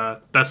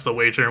that's the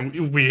wager.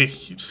 And we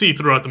see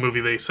throughout the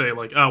movie, they say,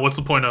 oh, what's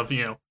the point of,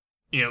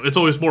 it's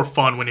always more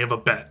fun when you have a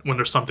bet, when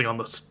there's something on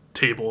the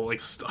table,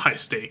 high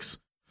stakes.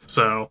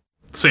 So,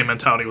 same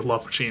mentality with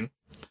Love Machine.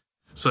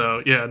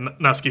 So, yeah,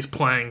 Natsuki's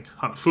playing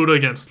Hanafuda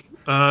against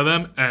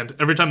them, and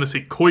every time they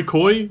say koi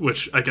koi,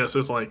 which I guess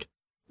is I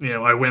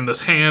win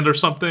this hand or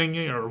something,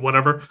 or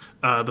whatever,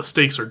 the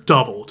stakes are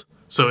doubled.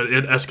 So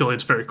it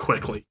escalates very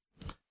quickly.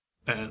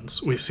 And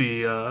we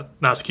see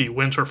Natsuki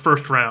wins her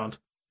first round,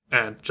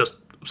 and just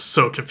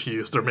so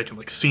confused. They're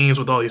making scenes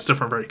with all these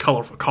different very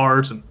colorful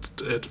cards, and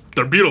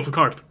they're beautiful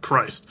cards, but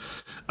Christ.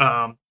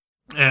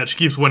 And she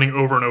keeps winning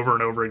over and over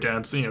and over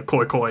again,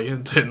 koi koi,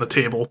 and hitting the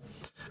table.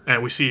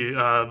 And we see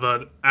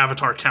the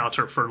avatar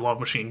counter for Love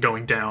Machine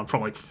going down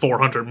from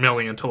 400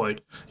 million to a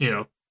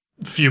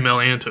few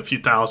million to a few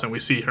thousand. We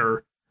see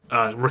her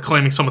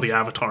reclaiming some of the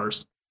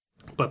avatars,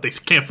 but they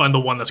can't find the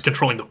one that's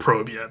controlling the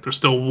probe yet. There's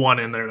still one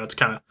in there that's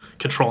kind of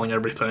controlling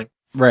everything.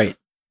 Right.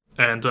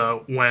 And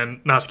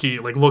when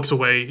Natsuki looks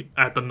away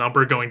at the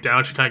number going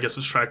down, she kind of gets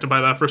distracted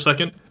by that for a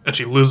second, and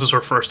she loses her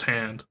first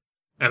hand.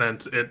 And then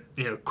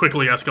it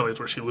quickly escalates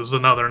where she loses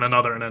another and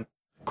another, and then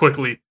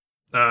quickly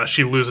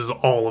she loses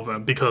all of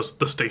them because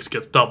the stakes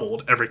get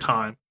doubled every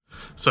time.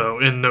 So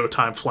in no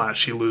time flat,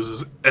 she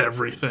loses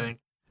everything.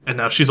 And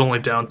now she's only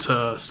down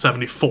to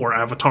 74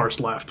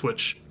 avatars left,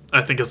 which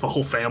I think is the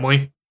whole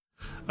family.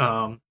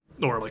 Or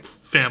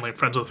family and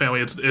friends of the family.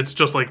 It's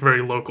just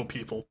very local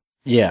people.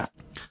 Yeah.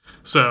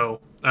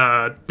 So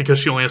Because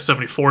she only has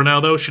 74 now,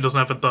 though, she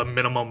doesn't have the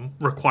minimum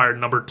required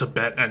number to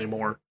bet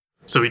anymore.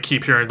 So we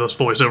keep hearing those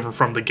voiceover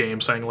from the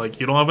game saying, like,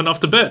 you don't have enough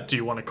to bet. Do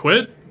you want to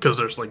quit? Because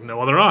there's, like,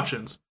 no other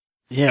options.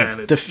 Yeah, it's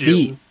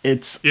defeat.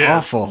 It's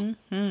awful.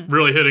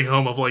 Really hitting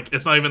home of, like,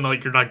 it's not even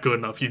like you're not good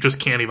enough. You just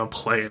can't even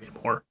play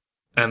anymore.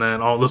 And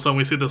then all of a sudden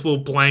we see this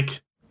little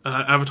blank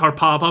avatar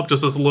pop up,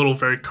 just this little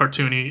very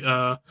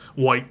cartoony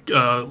white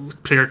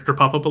character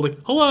pop up, like,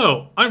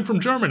 hello, I'm from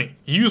Germany.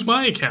 Use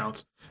my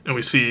account. And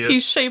we see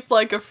he's shaped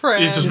like a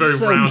friend. He's just very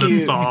round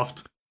and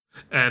soft.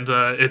 And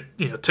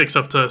it ticks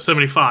up to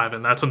 75,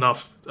 and that's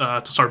enough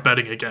to start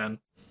betting again.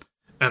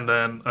 And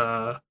then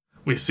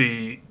we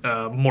see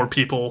more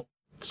people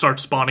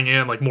start spawning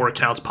in, like more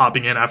accounts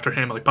popping in after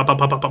him, like pop, pop,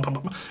 pop, pop, pop,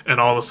 pop, and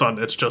all of a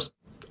sudden it's just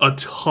a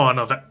ton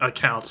of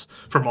accounts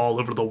from all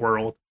over the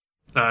world.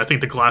 I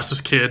think the Glasses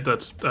Kid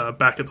that's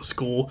back at the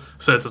school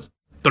says it's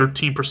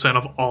 13%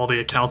 of all the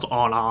accounts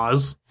on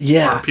Oz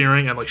are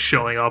appearing and like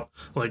showing up,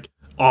 like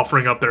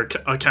offering up their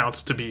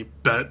accounts to be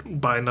bet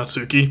by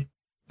Natsuki.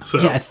 So.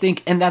 Yeah, I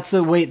think, and that's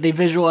the way they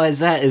visualize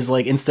that is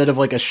like instead of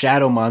like a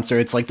shadow monster,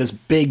 it's like this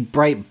big,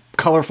 bright,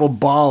 colorful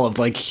ball of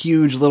like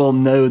huge little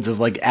nodes of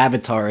like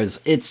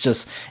avatars. It's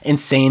just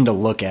insane to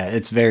look at.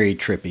 It's very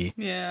trippy.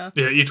 Yeah.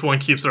 Yeah, each one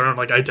keeps their own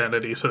like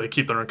identity, so they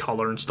keep their own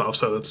color and stuff,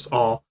 so it's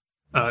all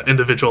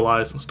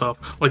individualized and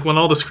stuff. Like when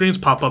all the screens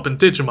pop up in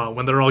Digimon,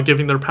 when they're all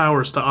giving their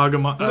powers to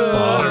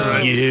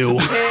Agumon. You.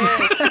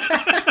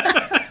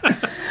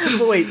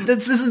 Wait,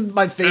 this is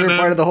my favorite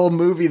part of the whole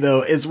movie,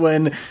 though, is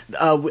when,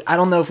 I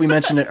don't know if we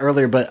mentioned it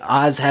earlier, but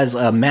Oz has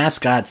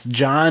mascots,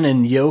 John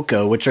and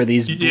Yoko, which are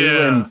these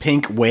blue and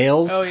pink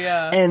whales. Oh,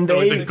 yeah. And They're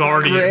they like the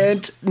Guardians.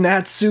 grant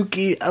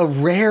Natsuki a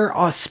rare,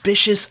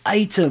 auspicious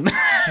item.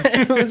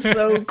 It was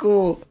so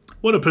cool.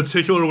 What a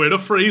particular way to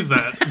phrase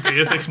that.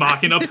 Deus Ex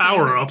Machina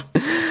power-up.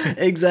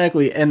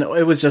 Exactly, and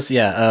it was just,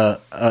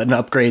 an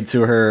upgrade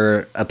to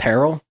her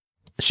apparel.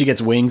 She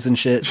gets wings and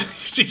shit.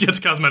 She gets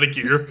cosmetic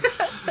gear.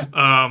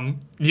 God,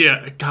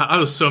 I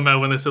was so mad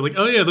when they said, like,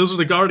 oh yeah, those are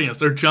the Guardians.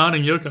 They're John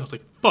and Yoko. I was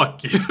like,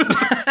 fuck you.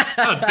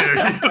 How dare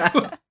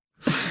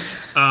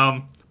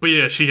you? But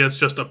yeah, she gets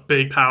just a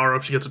big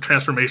power-up. She gets a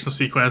transformation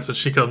sequence, and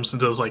she comes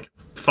into this, like,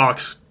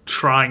 fox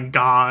trying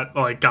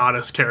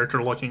goddess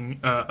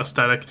character-looking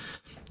aesthetic.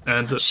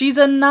 And she's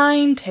a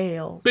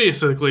Ninetales.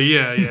 Basically,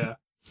 yeah.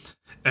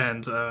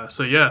 And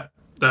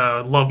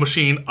Love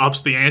Machine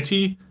ups the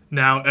ante.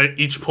 Now, at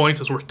each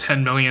point is worth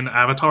 10 million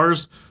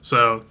avatars,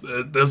 so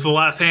this is the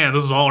last hand.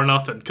 This is all or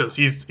nothing, because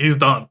he's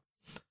done.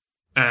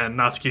 And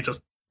Natsuki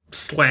just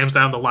slams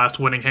down the last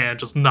winning hand,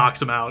 just knocks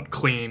him out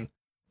clean.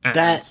 And,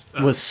 that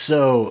was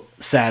so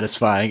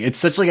satisfying. It's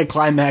such like a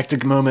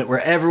climactic moment where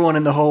everyone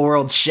in the whole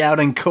world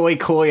shouting koi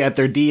koi at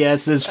their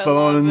DS's,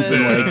 phones,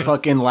 and like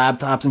fucking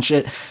laptops and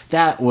shit.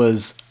 That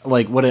was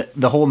like what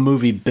the whole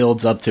movie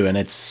builds up to, and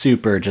it's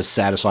super just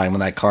satisfying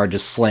when that card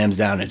just slams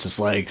down. It's just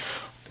like,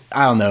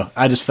 I don't know.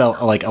 I just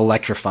felt like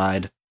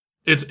electrified.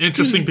 It's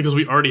interesting because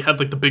we already had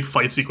like the big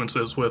fight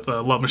sequences with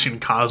Love Machine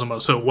and Kazuma,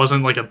 so it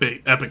wasn't like a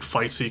big epic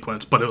fight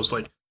sequence, but it was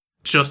like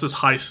just as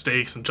high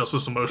stakes and just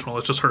as emotional.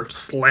 It's just her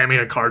slamming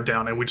a card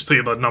down, and we just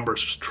see the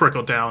numbers just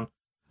trickle down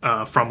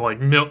from like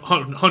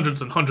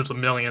hundreds and hundreds of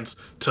millions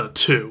to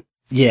 2.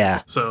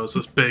 Yeah. So it's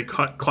this big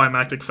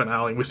climactic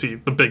finale. We see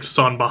the big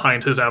sun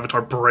behind his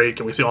avatar break,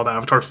 and we see all the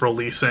avatars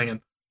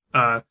releasing,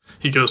 and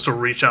he goes to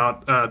reach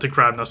out to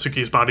grab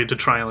Natsuki's body to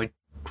try and like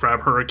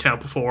grab her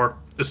account before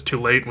it's too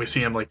late, and we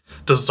see him like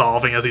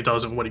dissolving as he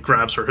does, and when he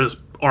grabs her, his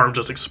arm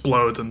just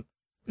explodes, and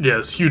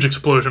this huge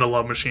explosion of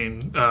Love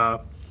Machine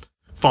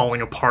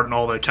falling apart and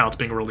all the accounts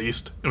being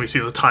released, and we see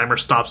the timer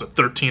stops at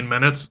 13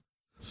 minutes,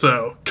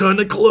 so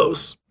kinda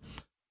close.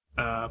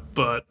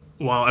 But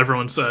while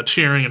everyone's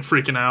cheering and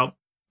freaking out,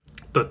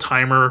 the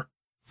timer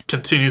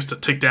continues to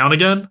tick down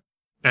again,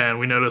 and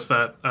we notice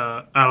that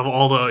out of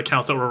all the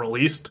accounts that were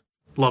released,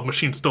 Love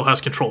Machine still has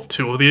control of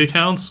 2 of the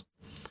accounts.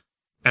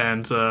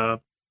 And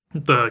the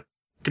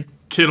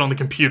kid on the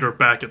computer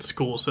back at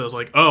school says,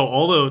 like, oh,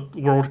 all the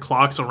world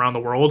clocks around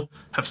the world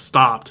have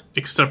stopped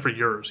except for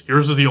yours.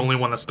 Yours is the only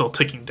one that's still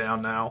ticking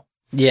down now.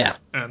 Yeah.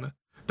 And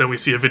then we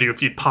see a video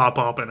feed pop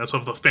up, and it's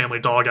of the family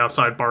dog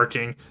outside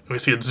barking. And we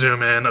see it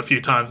zoom in a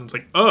few times, and it's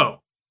like,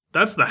 oh,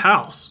 that's the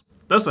house.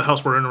 That's the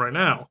house we're in right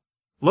now.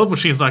 Love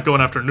Machine's not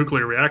going after a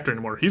nuclear reactor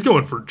anymore. He's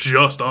going for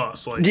just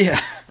us. Like,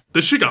 yeah.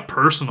 This shit got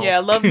personal. Yeah,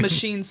 Love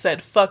Machine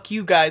said, fuck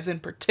you guys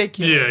in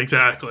particular. Yeah,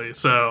 exactly.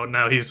 So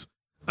now he's,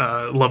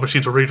 Love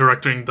Machine's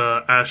redirecting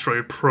the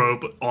asteroid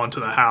probe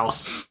onto the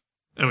house.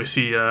 And we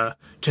see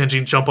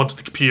Kenji jump onto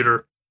the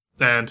computer,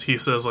 and he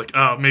says, like,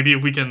 oh, maybe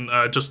if we can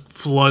just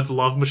flood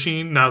Love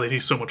Machine, now that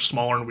he's so much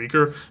smaller and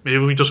weaker, maybe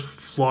we just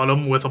flood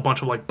him with a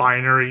bunch of, like,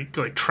 binary,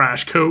 like,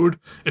 trash code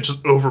and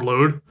just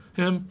overload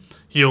him.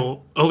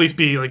 He'll at least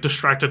be, like,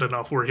 distracted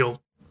enough where he'll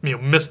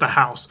miss the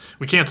house.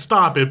 We can't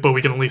stop it, but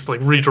we can at least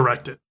like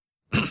redirect it.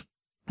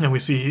 And we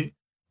see,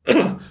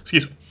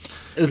 excuse me.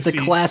 It's the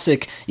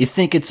classic. You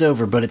think it's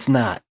over, but it's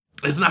not.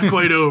 It's not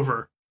quite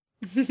over.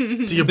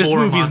 This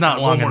movie's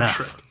not long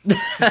enough.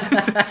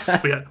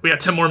 we got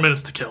 10 more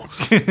minutes to kill.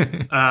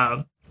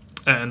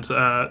 And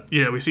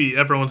we see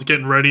everyone's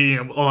getting ready,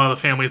 and a lot of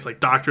the families, like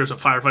doctors and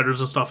firefighters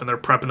and stuff, and they're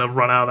prepping to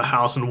run out of the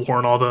house and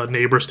warn all the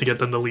neighbors to get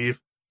them to leave.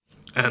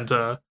 And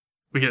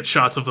we get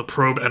shots of the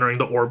probe entering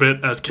the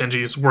orbit as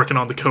Kenji's working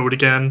on the code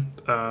again.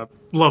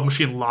 Love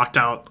Machine locked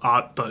out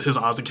his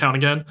Oz account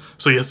again,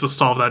 so he has to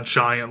solve that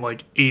giant,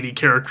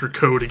 80-character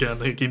code again,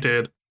 like he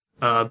did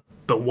the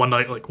one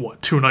night,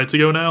 2 nights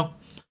ago now.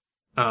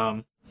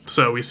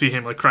 So we see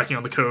him, cracking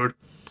on the code,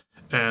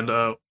 and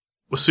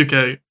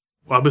Wabasuke,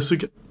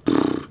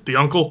 the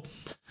uncle,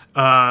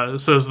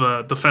 says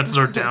the defenses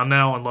are down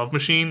now on Love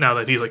Machine, now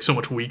that he's, so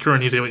much weaker,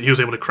 and he was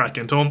able to crack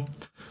into him.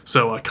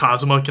 So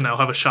Kazuma can now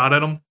have a shot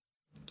at him.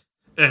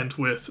 And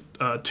with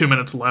 2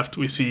 minutes left,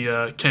 we see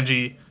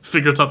Kenji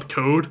figures out the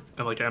code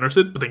and enters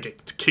it, but then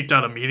gets kicked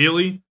out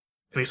immediately.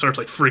 And he starts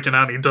freaking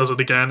out, and he does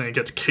it again, and he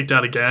gets kicked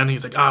out again.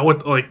 He's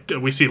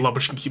what? We see Love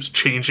Machine keeps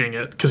changing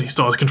it because he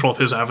still has control of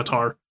his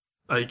avatar.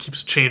 He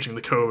keeps changing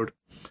the code,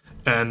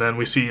 and then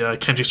we see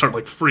Kenji start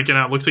freaking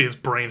out. Looks like his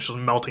brain's just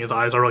melting, his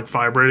eyes are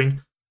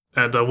vibrating.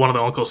 And one of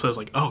the uncles says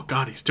 "Oh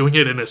God, he's doing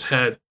it in his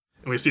head."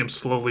 And we see him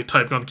slowly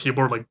typing on the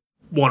keyboard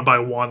one by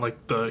one,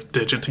 the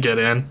digit to get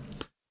in.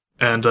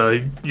 And,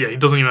 he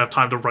doesn't even have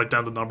time to write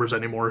down the numbers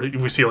anymore.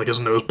 We see, his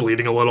nose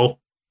bleeding a little.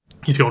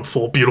 He's going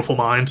full Beautiful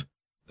Mind.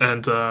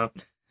 And,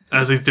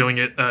 as he's doing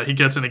it, he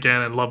gets in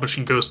again, and Love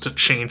Machine goes to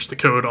change the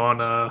code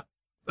on,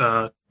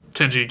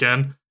 Kenji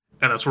again.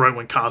 And that's right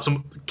when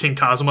King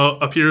Kazuma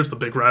appears, the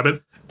big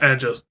rabbit, and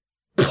just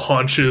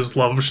punches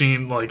Love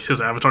Machine,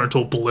 his avatar into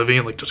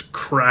oblivion, just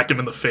crack him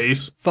in the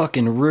face.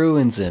 Fucking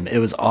ruins him. It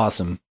was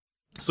awesome.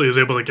 So he was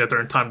able to get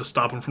there in time to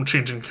stop him from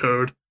changing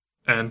code.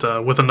 And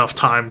with enough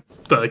time,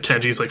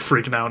 Kenji's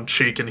freaking out and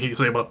shaking.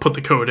 He's able to put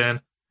the code in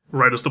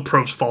right as the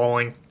probe's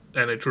falling,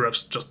 and it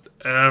drifts just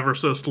ever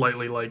so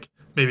slightly,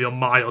 maybe a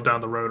mile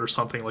down the road or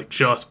something,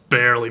 just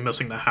barely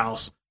missing the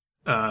house.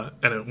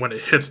 And when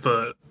it hits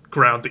the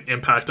ground, the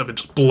impact of it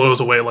just blows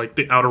away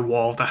the outer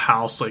wall of the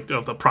house,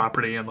 of the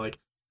property, and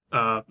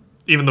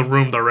even the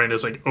room they're in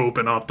is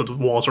open up. The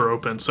walls are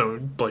open,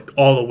 so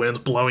all the wind's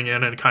blowing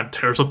in, and it kind of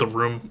tears up the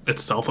room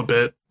itself a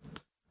bit.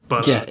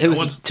 But, yeah, it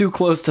was too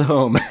close to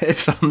home.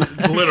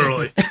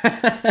 Literally.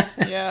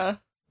 Yeah.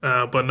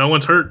 But no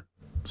one's hurt.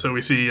 So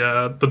we see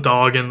the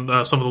dog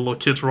and some of the little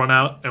kids run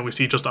out, and we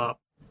see just a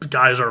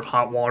geyser of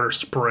hot water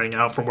spraying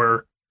out from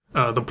where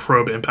the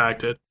probe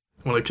impacted.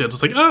 One of the kids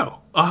is oh,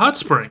 a hot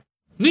spring.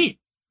 Neat.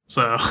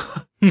 So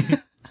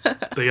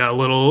they got a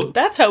little...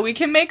 That's how we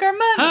can make our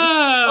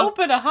money.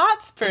 Open a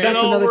hot spring.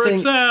 That's another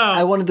thing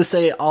I wanted to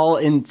say, all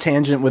in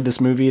tangent with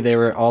this movie. They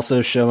were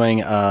also showing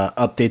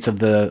updates of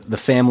the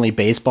family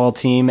baseball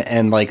team,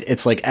 and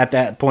it's at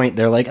that point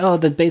they're oh,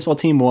 the baseball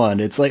team won.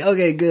 It's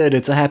okay, good.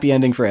 It's a happy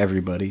ending for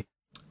everybody.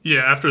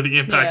 Yeah, after the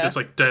impact, it's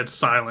dead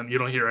silent. You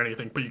don't hear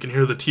anything, but you can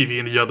hear the TV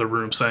in the other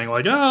room saying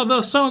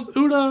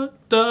oh,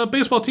 the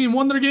baseball team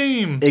won their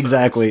game.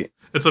 Exactly. So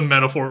it's a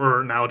metaphor or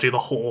analogy, the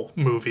whole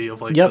movie of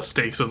the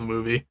stakes of the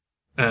movie.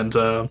 And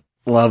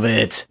love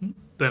it.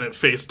 Then it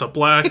fades to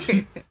black,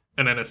 and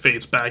then it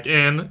fades back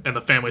in, and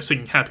the family's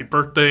singing happy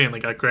birthday, and they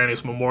got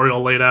Granny's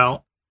memorial laid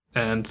out.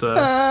 And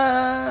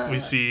we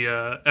see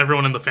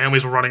everyone in the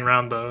family's running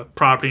around the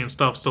property and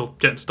stuff, still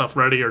getting stuff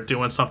ready or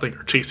doing something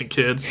or chasing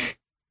kids.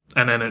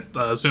 And then it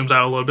zooms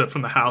out a little bit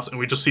from the house, and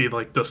we just see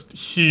this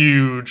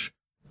huge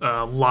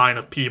line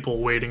of people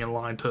waiting in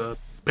line to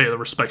pay the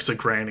respects to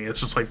Granny. It's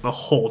just the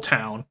whole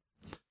town.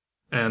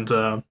 And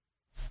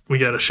we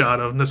get a shot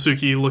of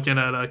Natsuki looking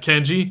at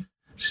Kenji.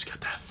 She's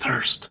got that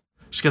thirst.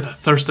 She's got that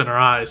thirst in her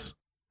eyes.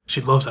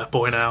 She loves that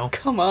boy now.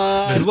 Come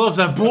on. She loves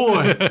that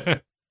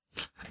boy.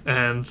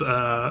 And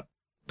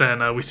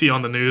then we see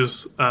on the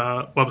news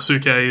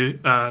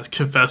Wabasuke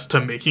confessed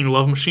to making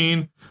Love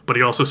Machine, but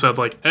he also said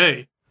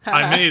hey,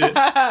 I made it.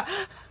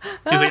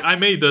 He's I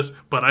made this,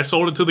 but I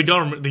sold it to the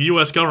government, the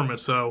U.S.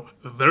 government, so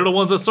they're the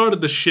ones that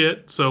started this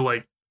shit. So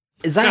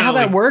is that how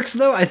that works,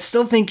 though? I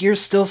still think you're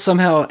still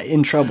somehow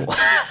in trouble.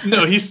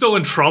 No, he's still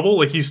in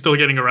trouble. He's still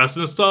getting arrested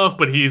and stuff,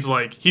 but he's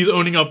he's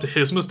owning up to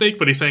his mistake,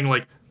 but he's saying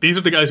these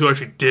are the guys who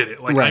actually did it.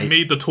 Right. I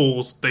made the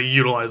tools, they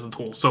utilized the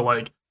tools,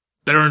 so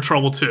they're in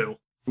trouble too.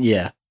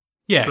 Yeah.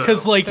 Yeah,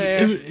 because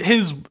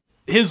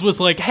his was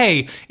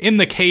hey, in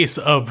the case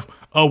of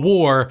a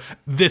war,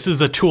 this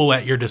is a tool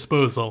at your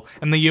disposal.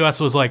 And the U.S.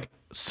 was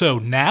so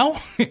now?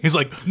 He's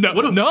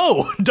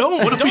no,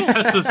 don't. What if we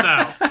test this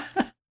out?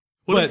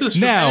 What if this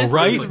now,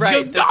 right? Seems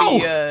right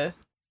that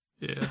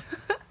yeah.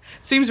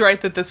 Seems right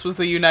that this was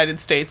the United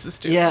States'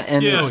 doing. Yeah,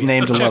 and it's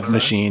named Love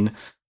Machine.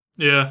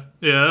 Yeah,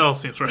 it all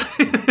seems right.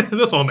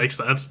 This all makes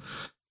sense.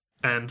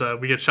 And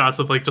we get shots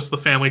of just the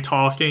family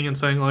talking and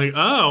saying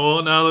oh,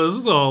 well, now this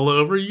is all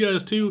over. You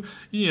guys two,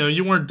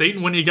 you weren't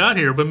dating when you got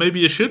here, but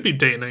maybe you should be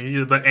dating.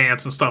 And the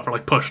aunts and stuff are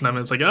pushing them,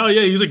 and it's oh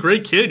yeah, he's a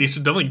great kid. You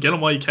should definitely get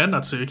him while you can,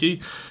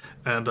 Natsuki.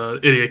 And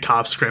idiot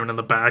cop screaming in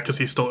the back because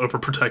he's still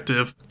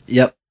overprotective.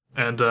 Yep.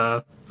 And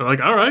they're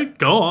all right,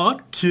 go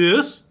on,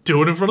 kiss,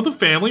 do it in front of the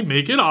family,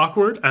 make it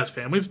awkward, as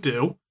families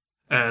do.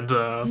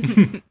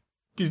 And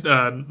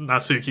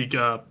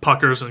Natsuki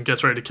puckers and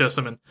gets ready to kiss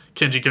him, and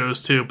Kenji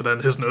goes too, but then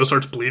his nose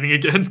starts bleeding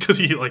again because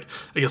he, like,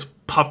 I guess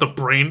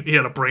he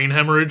had a brain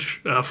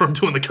hemorrhage from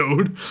doing the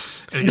code,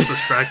 and he gets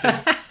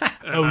distracted.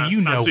 Oh,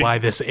 you know why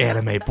this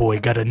anime boy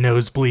got a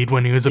nosebleed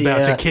when he was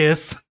about to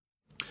kiss?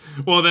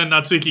 Well, then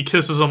Natsuki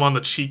kisses him on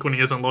the cheek when he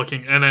isn't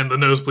looking, and then the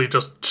nosebleed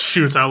just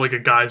shoots out like a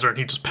geyser, and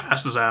he just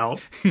passes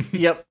out.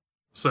 Yep.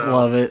 So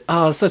love it.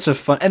 Oh, it's such a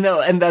fun.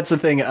 And that's the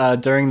thing.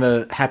 During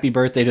the happy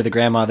birthday to the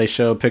grandma, they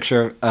show a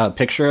picture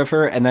of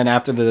her, and then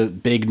after the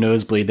big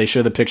nosebleed, they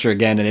show the picture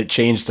again, and it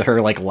changed to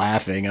her like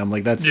laughing. I'm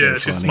like, that's so funny.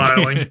 She's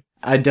smiling.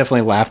 I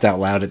definitely laughed out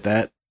loud at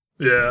that.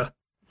 Yeah.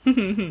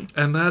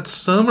 And that's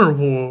Summer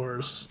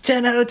Wars.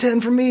 10 out of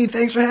 10 for me.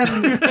 Thanks for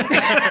having me.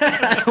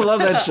 I love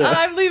that show.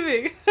 I'm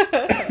leaving.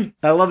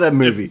 I love that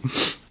movie.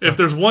 If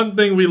there's one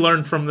thing we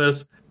learned from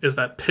this, is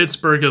that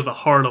Pittsburgh is the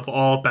heart of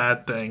all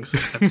bad things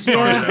and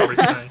started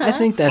everything. I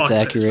think that's Fuck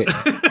accurate.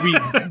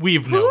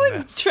 We've Who known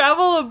would this.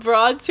 travel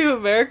abroad to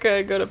America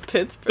and go to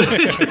Pittsburgh?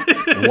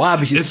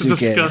 Wabisuke. It's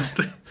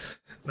disgusting.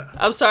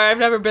 I'm sorry, I've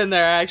never been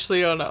there. I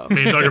actually don't know.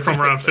 Me and Doug are from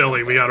around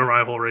Philly. We got a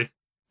rivalry.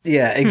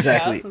 Yeah,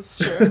 exactly. Yeah, that's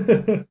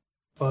true.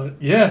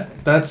 But yeah,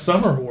 that's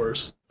Summer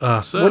Wars.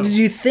 So, What did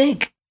you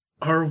think?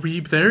 are we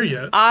there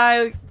yet?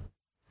 I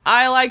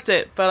liked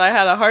it, but I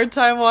had a hard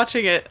time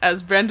watching it,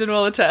 as Brendan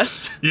will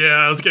attest. Yeah,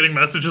 I was getting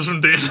messages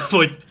from Dan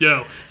like,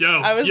 yo.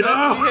 I was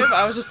messaging him.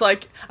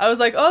 I was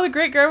like, oh, the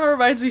great grandma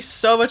reminds me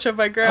so much of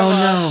my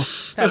grandma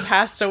that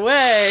passed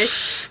away.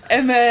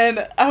 And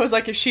then I was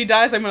like, if she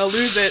dies, I'm gonna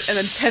lose it. And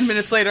then 10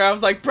 minutes later, I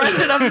was like,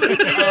 Brendan, I'm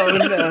losing it. Oh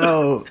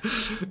no.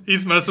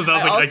 He's messaged. I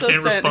was like, I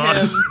can't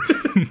respond.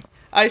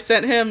 I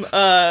sent him,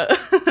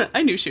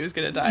 I knew she was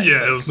gonna die.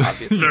 Yeah, it was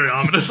very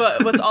ominous.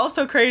 But what's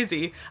also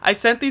crazy, I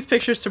sent these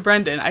pictures to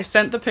Brendan. I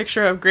sent the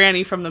picture of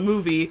Granny from the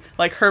movie,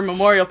 like her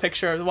memorial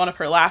picture, the one of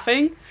her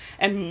laughing,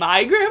 and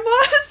my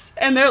grandma's,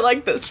 and they're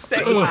like the same.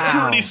 It was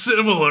pretty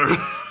similar.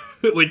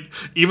 Like,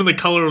 even the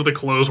color of the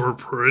clothes were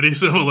pretty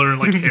similar in,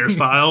 like,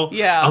 hairstyle.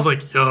 Yeah. I was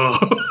like, yo.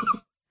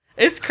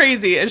 It's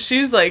crazy, and she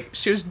was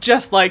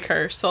just like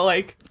her, so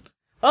like,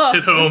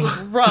 Hit home. this was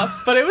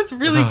rough, but it was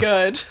really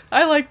good.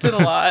 I liked it a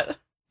lot.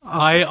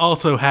 I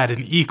also had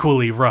an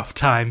equally rough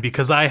time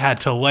because I had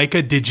to like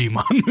a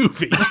Digimon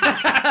movie.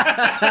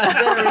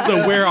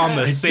 So we're on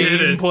the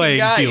same playing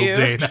Got field, you.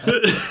 Dana.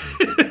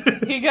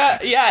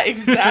 Yeah,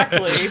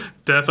 exactly.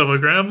 Death of a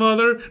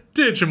grandmother,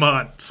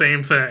 Digimon,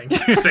 same thing.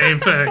 Same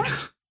thing.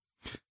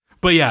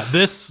 But yeah,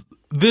 this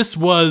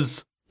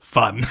was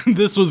fun.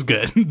 This was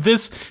good.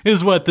 This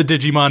is what the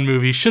Digimon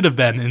movie should have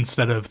been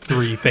instead of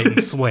three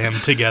things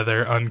slammed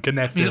together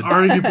unconnected.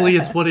 I mean, arguably,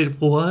 it's what it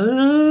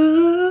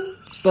was.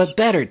 But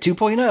better,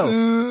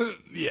 2.0.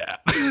 Yeah.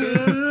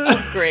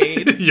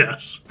 Upgrade.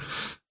 Yes.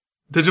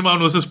 Digimon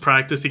was his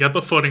practice. He got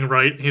the footing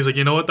right. He's like,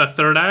 you know what? That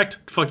third act,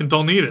 fucking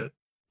don't need it.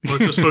 Let's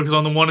just focus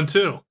on the 1 and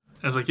 2. And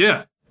I was like,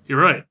 yeah,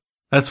 you're right.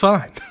 That's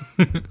fine.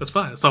 That's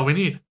fine. That's all we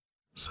need.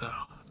 So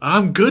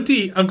I'm glad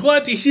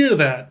to hear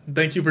that.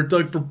 Thank you for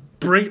Doug for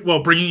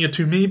bringing it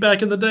to me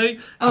back in the day.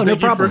 Oh, and no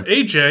thank problem. you for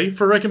AJ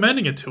for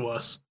recommending it to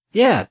us.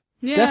 Yeah,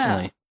 Yeah.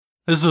 definitely.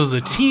 This was a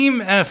team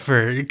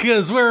effort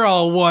because we're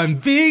all one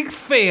big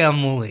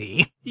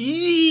family.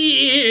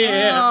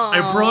 Yeah. Aww.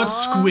 I brought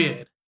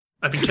squid.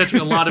 I've been catching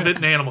a lot of it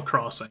in Animal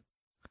Crossing.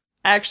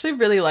 I actually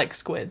really like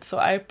squid, so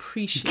I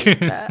appreciate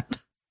that.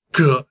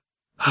 Good.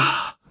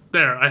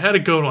 There, I had a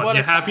good one. What a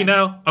You happy time.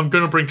 now? I'm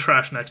gonna bring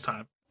trash next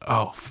time.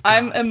 Oh,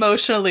 I'm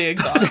emotionally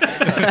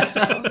exhausted.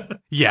 So.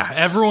 yeah,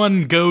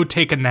 everyone go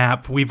take a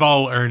nap. We've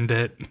all earned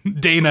it.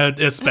 Dana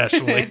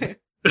especially.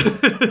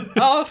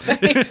 Oh,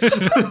 thanks.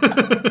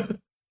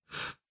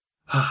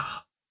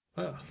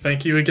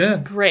 Thank you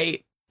again.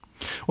 Great.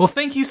 Well,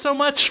 thank you so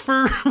much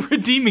for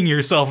redeeming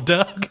yourself,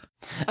 Doug.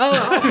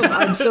 Oh, awesome.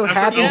 I'm so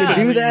happy to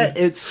do that.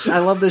 I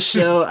love this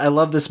show. I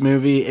love this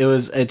movie.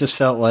 It just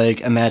felt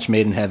like a match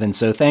made in heaven.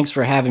 So thanks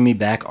for having me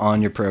back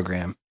on your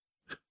program.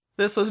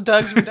 This was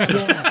Doug's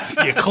redemption.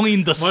 You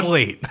cleaned the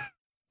slate.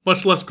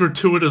 Much less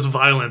gratuitous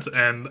violence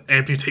and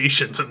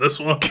amputations in this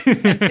one.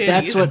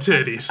 That's what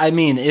Titties. I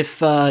mean. If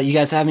you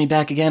guys have me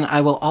back again,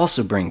 I will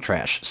also bring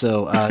trash.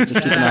 So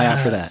just keep an eye out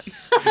for that.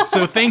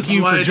 So thank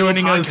you why I for do a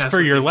joining us podcast for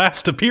with your you.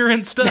 last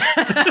appearance, Doug.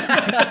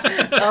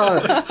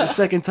 The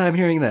second time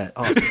hearing that.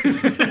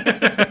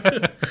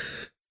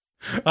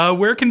 Awesome.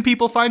 Where can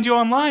people find you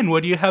online?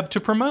 What do you have to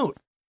promote?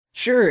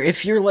 Sure,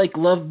 if you're like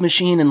Love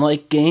Machine and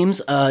like games,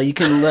 you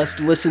can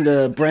listen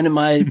to Brendan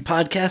my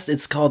podcast.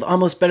 It's called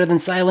Almost Better Than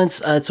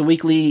Silence. It's a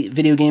weekly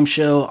video game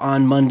show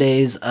on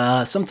Mondays.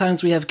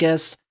 Sometimes we have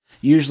guests.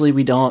 Usually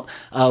we don't.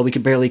 We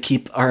could barely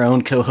keep our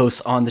own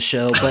co-hosts on the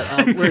show,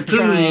 but we're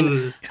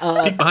trying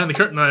Peek behind the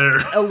curtain there.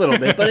 a little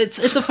bit. But it's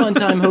a fun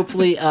time.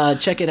 Hopefully,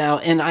 check it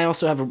out. And I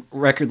also have a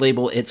record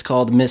label. It's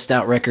called Missed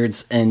Out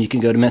Records, and you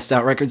can go to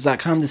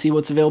missedoutrecords.com to see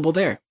what's available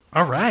there.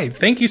 All right.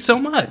 Thank you so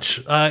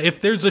much. If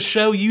there's a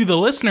show you, the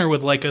listener,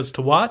 would like us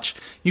to watch,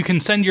 you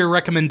can send your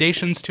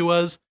recommendations to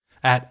us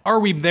at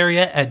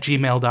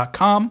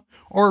arewethereYet@gmail.com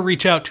or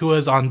reach out to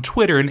us on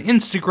Twitter and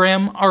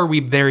Instagram,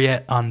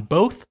 arewethereYet on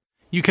both.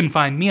 You can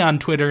find me on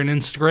Twitter and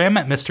Instagram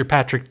at Mr.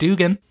 Patrick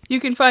Dugan. You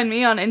can find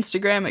me on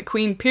Instagram at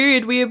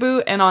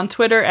Queen_Weeaboo and on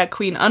Twitter at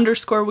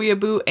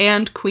Queen_Weeaboo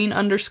and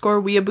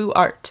Queen_Weeaboo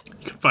art.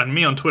 You can find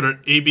me on Twitter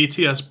at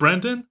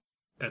ABTSBrendan.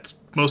 That's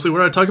mostly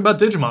where I talk about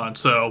Digimon,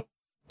 so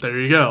there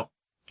you go.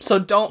 So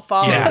don't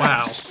follow.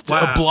 Yeah.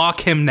 Wow. Block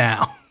him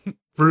now.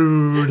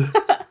 Rude.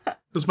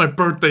 This is my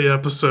birthday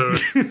episode.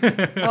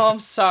 Oh, I'm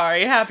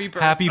sorry. Happy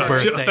birthday. Happy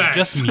birthday. Thanks.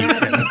 Just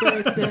mute him.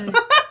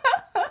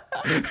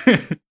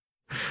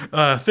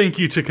 Thank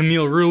you to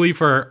Camille Rulli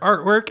for our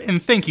artwork,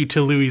 and thank you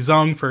to Louis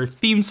Zong for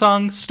theme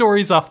song,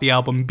 stories off the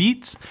album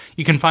Beats.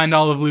 You can find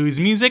all of Louis'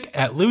 music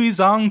at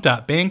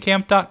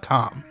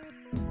louiszong.bandcamp.com.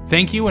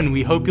 Thank you, and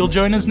we hope you'll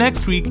join us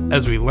next week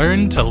as we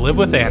learn to live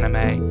with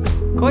anime.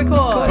 Koi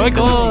koi. Koi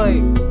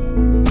koi!